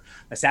that, or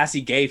a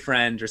sassy gay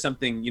friend or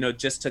something,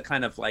 just to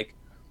kind of like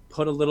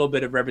put a little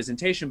bit of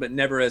representation, but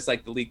never as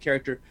like the lead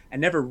character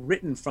and never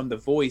written from the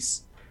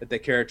voice that the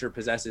character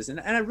possesses. And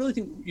I really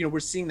think, we're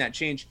seeing that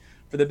change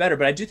for the better.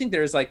 But I do think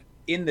there's like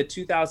in the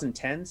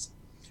 2010s,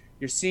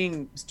 you're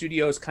seeing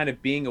studios kind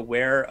of being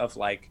aware of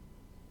like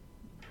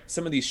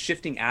some of these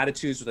shifting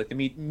attitudes with like the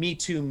Me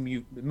Too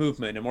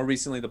movement and more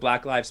recently the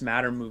Black Lives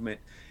Matter movement,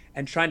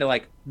 and trying to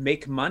like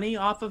make money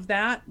off of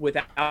that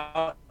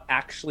without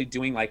actually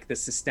doing like the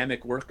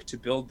systemic work to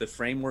build the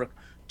framework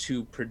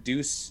to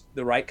produce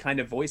the right kind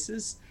of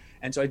voices.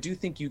 And so I do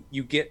think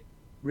you get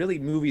really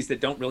movies that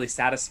don't really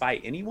satisfy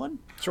anyone.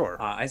 Sure.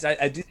 I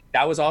do think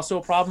that was also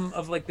a problem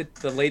of like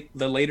the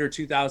later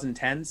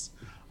 2010s.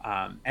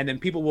 And then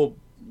people will,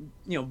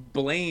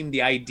 blame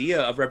the idea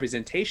of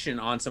representation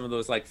on some of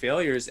those like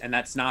failures. And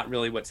that's not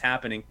really what's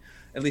happening,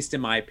 at least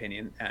in my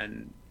opinion.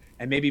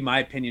 And maybe my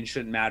opinion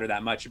shouldn't matter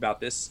that much about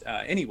this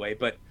anyway,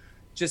 but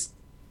just,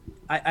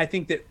 I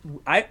think that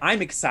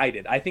I'm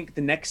excited. I think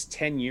the next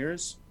 10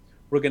 years,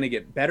 we're going to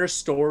get better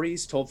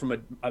stories told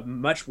from a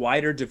much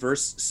wider,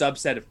 diverse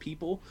subset of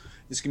people.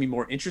 This is going to be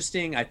more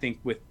interesting. I think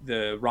with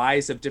the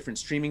rise of different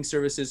streaming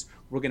services,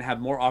 we're going to have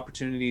more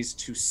opportunities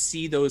to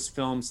see those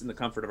films in the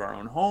comfort of our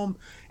own home.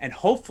 And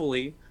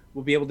hopefully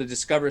we'll be able to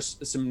discover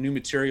some new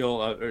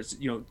material, or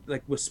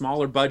like with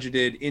smaller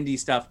budgeted indie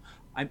stuff.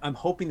 I'm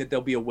hoping that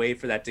there'll be a way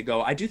for that to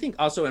go. I do think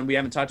also, and we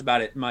haven't talked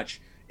about it much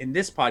in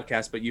this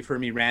podcast, but you've heard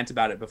me rant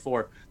about it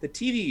before, the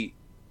TV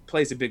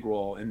plays a big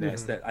role in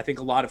this. That I think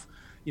a lot of,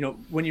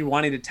 when you're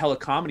wanting to tell a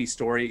comedy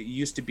story, it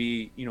used to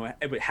be,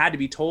 it had to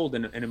be told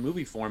in a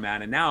movie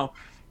format. And now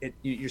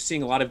you're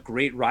seeing a lot of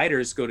great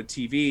writers go to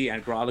TV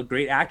and a lot of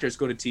great actors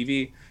go to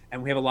TV.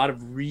 And we have a lot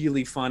of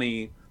really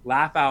funny,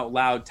 laugh out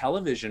loud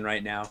television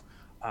right now.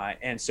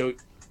 And so,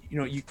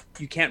 you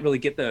can't really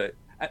get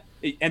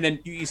and then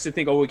you used to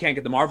think, we can't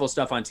get the Marvel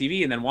stuff on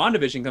TV. And then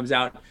WandaVision comes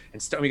out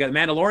and we got The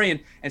Mandalorian.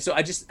 And so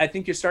I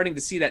think you're starting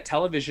to see that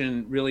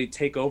television really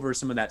take over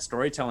some of that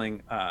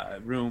storytelling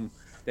room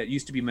that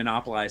used to be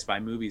monopolized by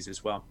movies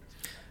as well.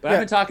 But yeah.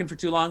 I've been talking for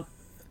too long.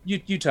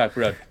 You talk,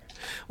 bro.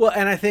 Well,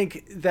 and I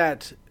think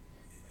that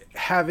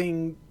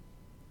having,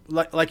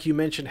 like you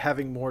mentioned,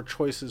 having more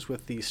choices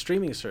with the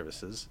streaming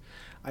services,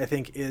 I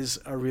think is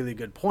a really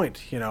good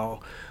point.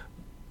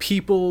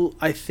 People,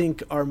 I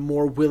think, are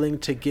more willing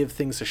to give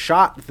things a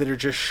shot that are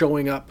just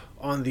showing up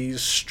on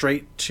these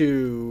straight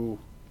to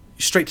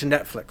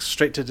Netflix,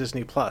 straight to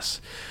Disney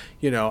Plus.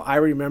 I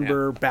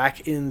remember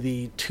back in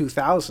the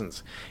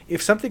 2000s,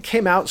 if something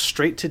came out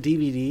straight to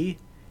DVD,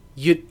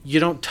 you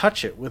don't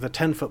touch it with a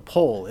 10-foot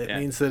pole. It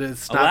means that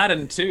it's not.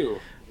 Aladdin too.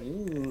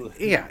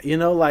 Yeah,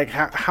 like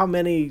how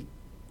many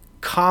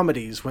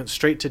comedies went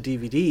straight to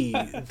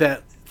DVD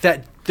that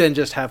then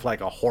just have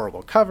like a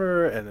horrible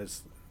cover and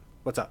it's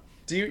what's up.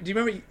 Do you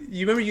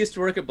remember you used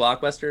to work at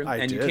Blockbuster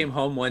and did. You came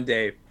home one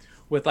day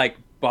with like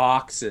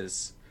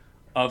boxes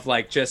of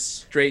like just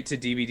straight to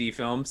DVD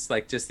films,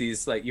 like just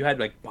these, like you had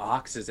like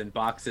boxes and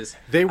boxes.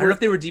 I don't know if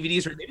they were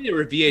DVDs or maybe they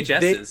were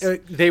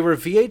VHSs. They were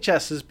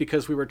VHSs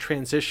because we were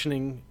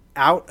transitioning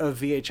out of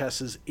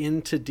VHSs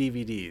into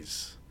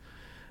DVDs.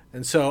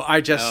 And so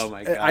I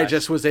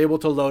just was able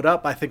to load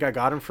up. I think I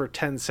got them for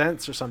 10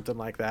 cents or something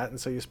like that. And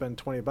so you spend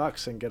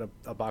 $20 and get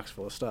a box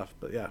full of stuff.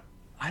 But yeah.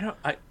 I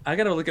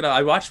gotta look it up.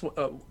 I watched.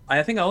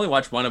 I think I only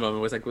watched one of them. It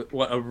was like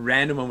a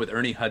random one with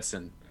Ernie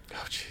Hudson.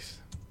 Oh jeez.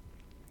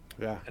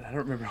 Yeah. And I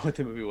don't remember what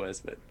the movie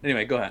was, but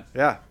anyway, go ahead.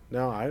 Yeah.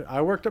 No,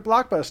 I worked at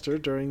Blockbuster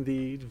during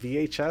the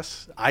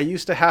VHS. I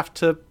used to have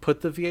to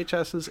put the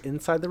VHSs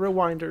inside the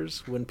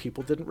rewinders when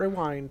people didn't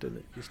rewind, and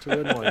it used to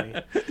annoy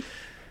me.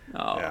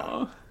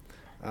 Oh.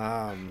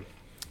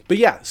 But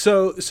yeah,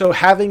 so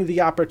having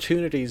the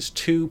opportunities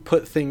to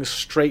put things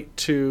straight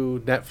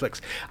to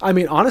Netflix. I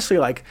mean, honestly,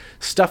 like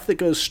stuff that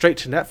goes straight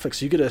to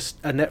Netflix, you get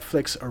a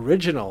Netflix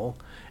original,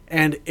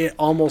 and it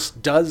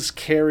almost does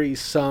carry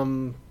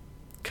some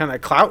kind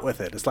of clout with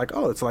it. It's like,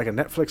 oh, it's like a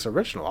Netflix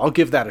original. I'll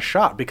give that a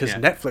shot because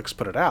Netflix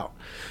put it out.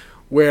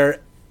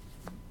 Where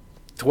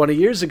 20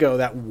 years ago,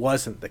 that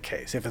wasn't the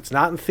case. If it's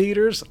not in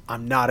theaters,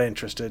 I'm not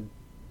interested.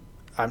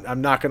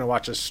 I'm not going to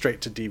watch a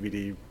straight to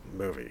DVD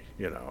movie,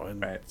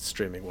 and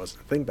streaming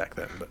wasn't a thing back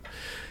then. But,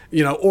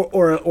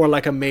 or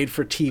like a made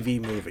for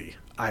TV movie.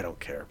 I don't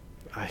care.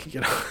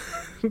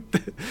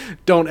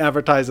 Don't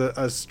advertise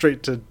a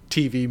straight to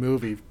TV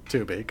movie to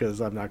me because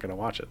I'm not going to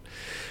watch it.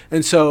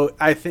 And so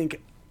I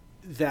think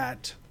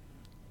that,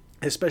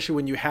 especially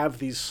when you have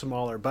these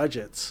smaller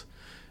budgets,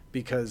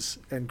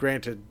 and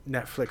granted,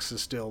 Netflix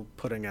is still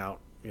putting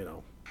out,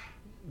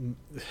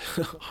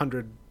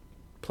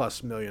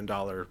 $100+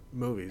 million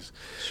movies.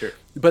 Sure.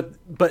 But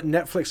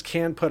Netflix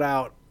can put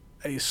out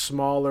a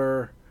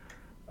smaller,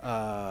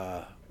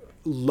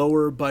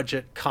 lower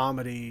budget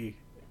comedy,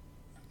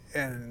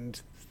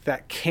 and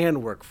that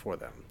can work for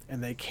them.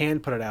 And they can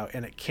put it out,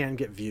 and it can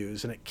get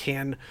views, and it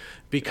can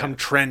become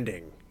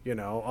trending.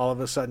 All of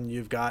a sudden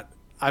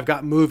I've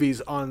got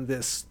movies on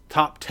this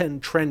top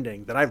 10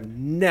 trending that I've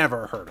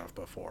never heard of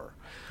before,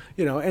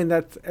 and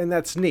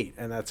that's neat,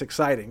 and that's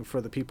exciting for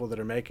the people that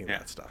are making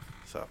that stuff.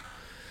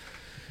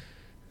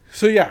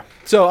 So yeah,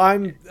 so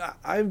I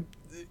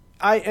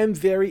am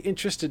very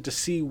interested to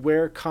see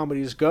where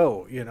comedies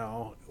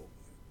go.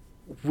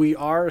 We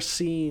are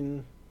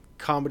seeing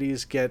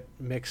comedies get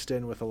mixed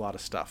in with a lot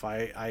of stuff.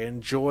 I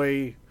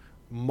enjoy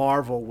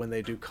Marvel when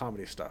they do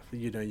comedy stuff.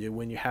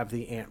 When you have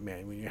the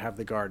Ant-Man, when you have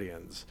the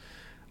Guardians,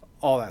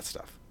 all that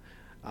stuff.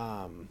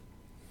 And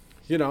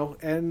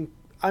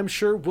I'm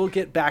sure we'll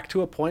get back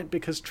to a point,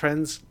 because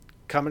trends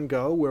come and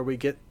go, where we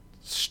get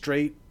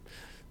straight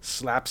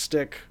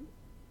slapstick,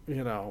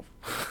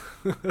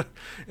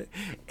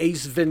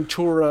 Ace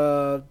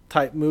Ventura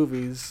type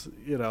movies,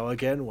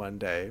 again one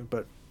day.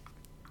 But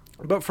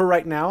for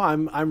right now,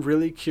 I'm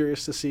really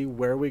curious to see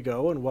where we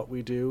go and what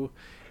we do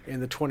in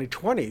the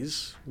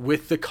 2020s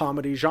with the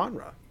comedy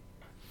genre.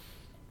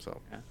 So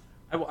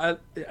I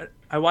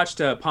watched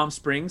Palm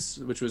Springs,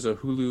 which was a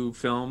Hulu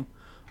film.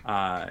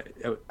 I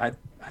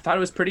thought it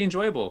was pretty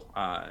enjoyable.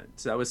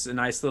 So that was a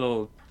nice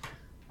little.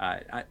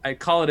 I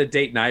call it a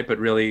date night, but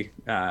really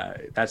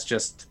that's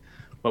just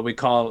what we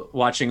call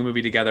watching a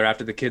movie together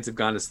after the kids have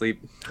gone to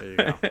sleep. There you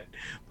go.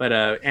 But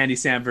Andy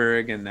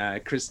Samberg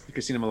and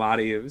Christina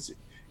Milioti, it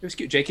was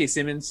cute. J.K.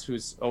 Simmons,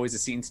 who's always a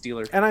scene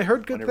stealer. And I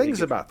heard good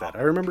things about that.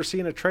 I remember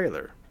seeing a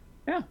trailer.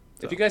 Yeah.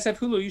 So. If you guys have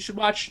Hulu, you should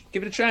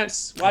give it a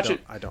chance. Watch it.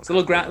 I don't. It's a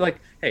little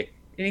hey,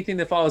 anything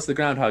that follows the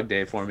Groundhog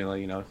Day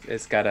formula,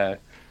 it's got to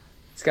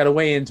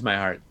weigh into my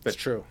heart. But,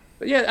 it's true.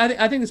 But yeah,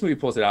 I think this movie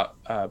pulls it out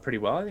pretty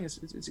well. I think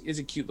it's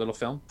a cute little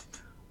film.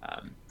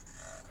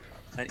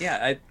 And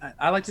yeah,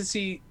 I like to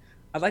see.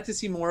 I'd like to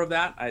see more of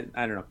that. I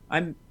don't know.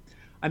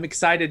 I'm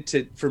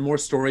excited for more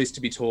stories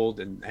to be told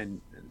and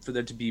for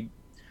there to be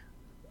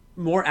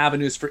more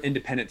avenues for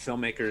independent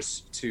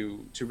filmmakers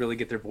to really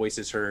get their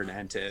voices heard,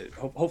 and to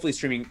hopefully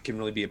streaming can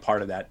really be a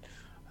part of that.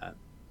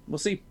 We'll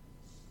see.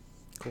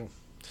 Cool.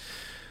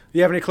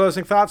 You have any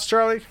closing thoughts,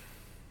 Charlie?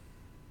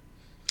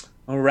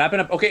 We're wrapping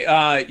up.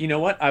 Okay. You know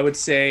what? I would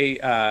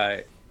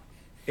say,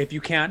 if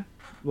you can,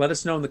 let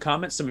us know in the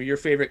comments some of your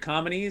favorite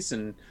comedies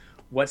and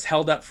what's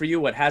held up for you,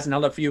 what hasn't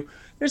held up for you.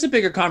 There's a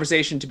bigger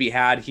conversation to be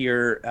had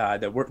here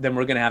than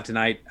we're going to have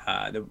tonight.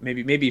 That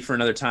maybe for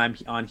another time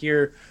on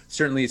here.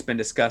 Certainly, it's been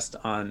discussed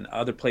on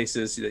other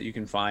places that you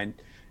can find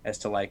as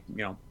to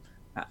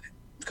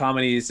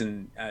comedies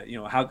and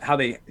how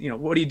they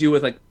what do you do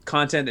with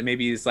content that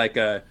maybe is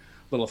a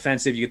little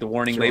offensive. You get the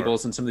warning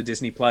labels and some of the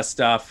Disney Plus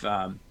stuff.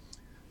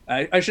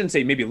 I shouldn't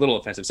say maybe a little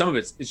offensive. Some of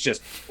it's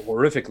just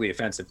horrifically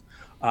offensive,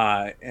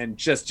 and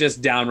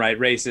just downright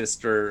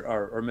racist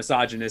or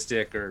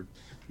misogynistic or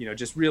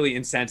just really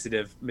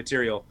insensitive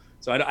material.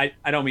 So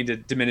I don't mean to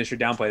diminish or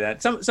downplay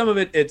that. Some of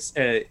it's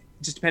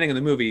just depending on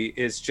the movie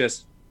is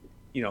just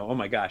oh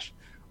my gosh,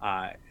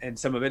 and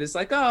some of it is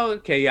oh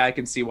okay, yeah, I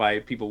can see why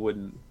people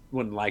wouldn't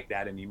like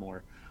that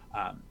anymore.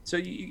 So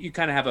you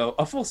kind of have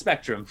a full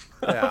spectrum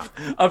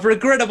of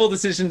regrettable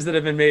decisions that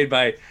have been made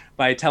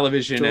by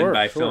television and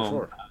by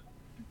film.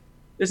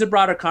 There's a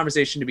broader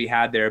conversation to be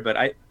had there, but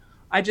I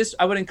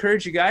would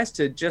encourage you guys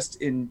to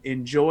just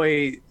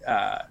enjoy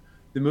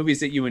the movies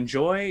that you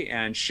enjoy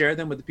and share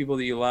them with the people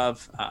that you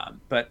love.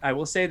 But I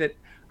will say that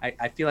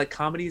I feel like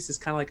comedies is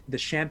kind of like the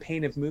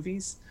champagne of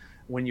movies.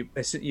 When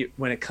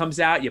it comes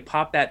out, you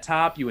pop that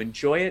top, you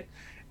enjoy it,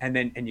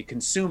 and you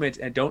consume it,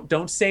 and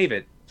don't save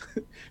it.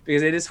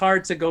 Because it is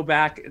hard to go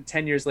back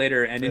 10 years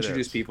later and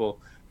introduce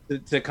people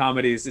to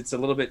comedies. It's a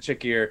little bit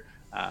trickier.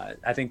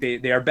 I think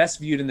they are best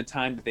viewed in the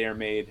time that they are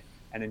made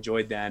and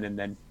enjoyed then. And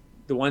then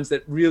the ones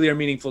that really are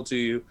meaningful to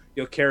you,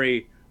 you'll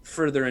carry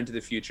further into the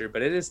future.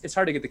 But it's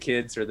hard to get the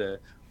kids or the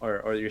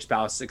or your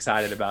spouse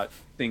excited about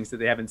things that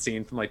they haven't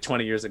seen from like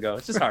 20 years ago.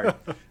 It's just hard.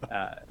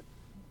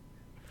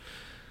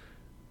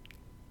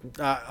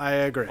 I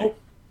agree. Oh,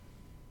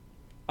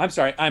 I'm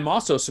sorry. I'm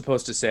also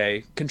supposed to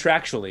say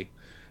contractually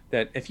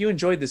that if you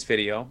enjoyed this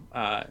video,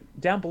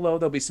 down below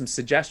there'll be some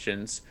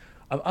suggestions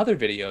of other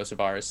videos of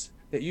ours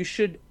that you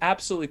should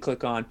absolutely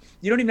click on.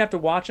 You don't even have to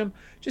watch them.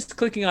 Just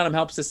clicking on them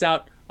helps us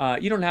out.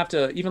 You don't have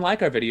to even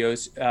like our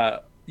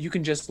videos. You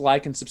can just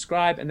like and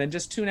subscribe and then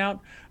just tune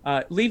out.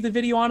 Leave the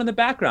video on in the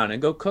background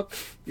and go cook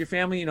your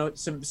family,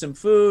 some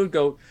food.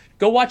 Go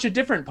watch a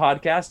different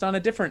podcast on a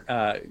different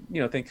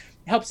thing. It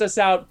helps us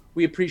out.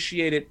 We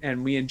appreciate it,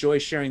 and we enjoy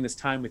sharing this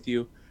time with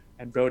you.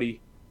 And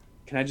Brody,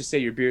 can I just say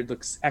your beard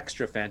looks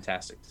extra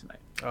fantastic tonight?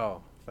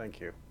 Oh,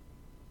 thank you.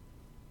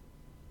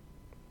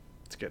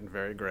 It's getting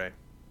very gray.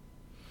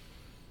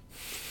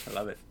 I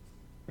love it.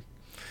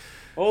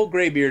 Old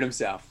gray beard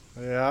himself.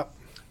 Yeah.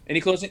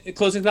 Any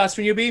closing thoughts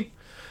from you, B?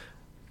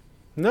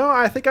 No,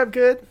 I think I'm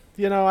good.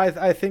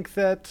 I think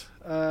that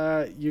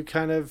you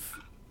kind of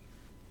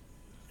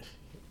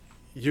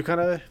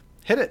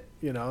hit it.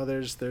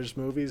 There's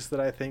movies that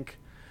I think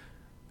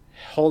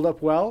hold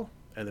up well,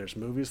 and there's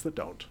movies that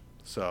don't.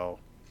 So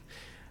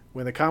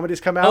when the comedies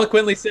come out,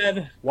 Eloquently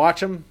said.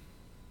 Watch them,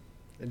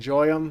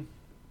 enjoy them,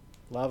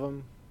 love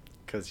them,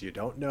 because you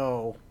don't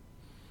know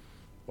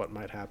what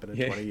might happen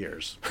in 20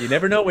 years. You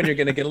never know when you're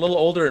going to get a little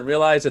older and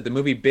realize that the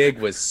movie Big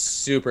was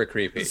super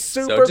creepy.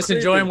 So just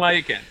enjoy them while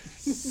you can.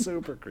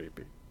 Super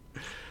creepy.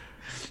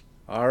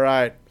 All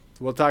right.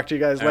 We'll talk to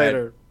you guys All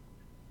later. right.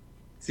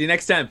 See you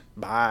next time.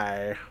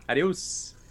 Bye. Adios.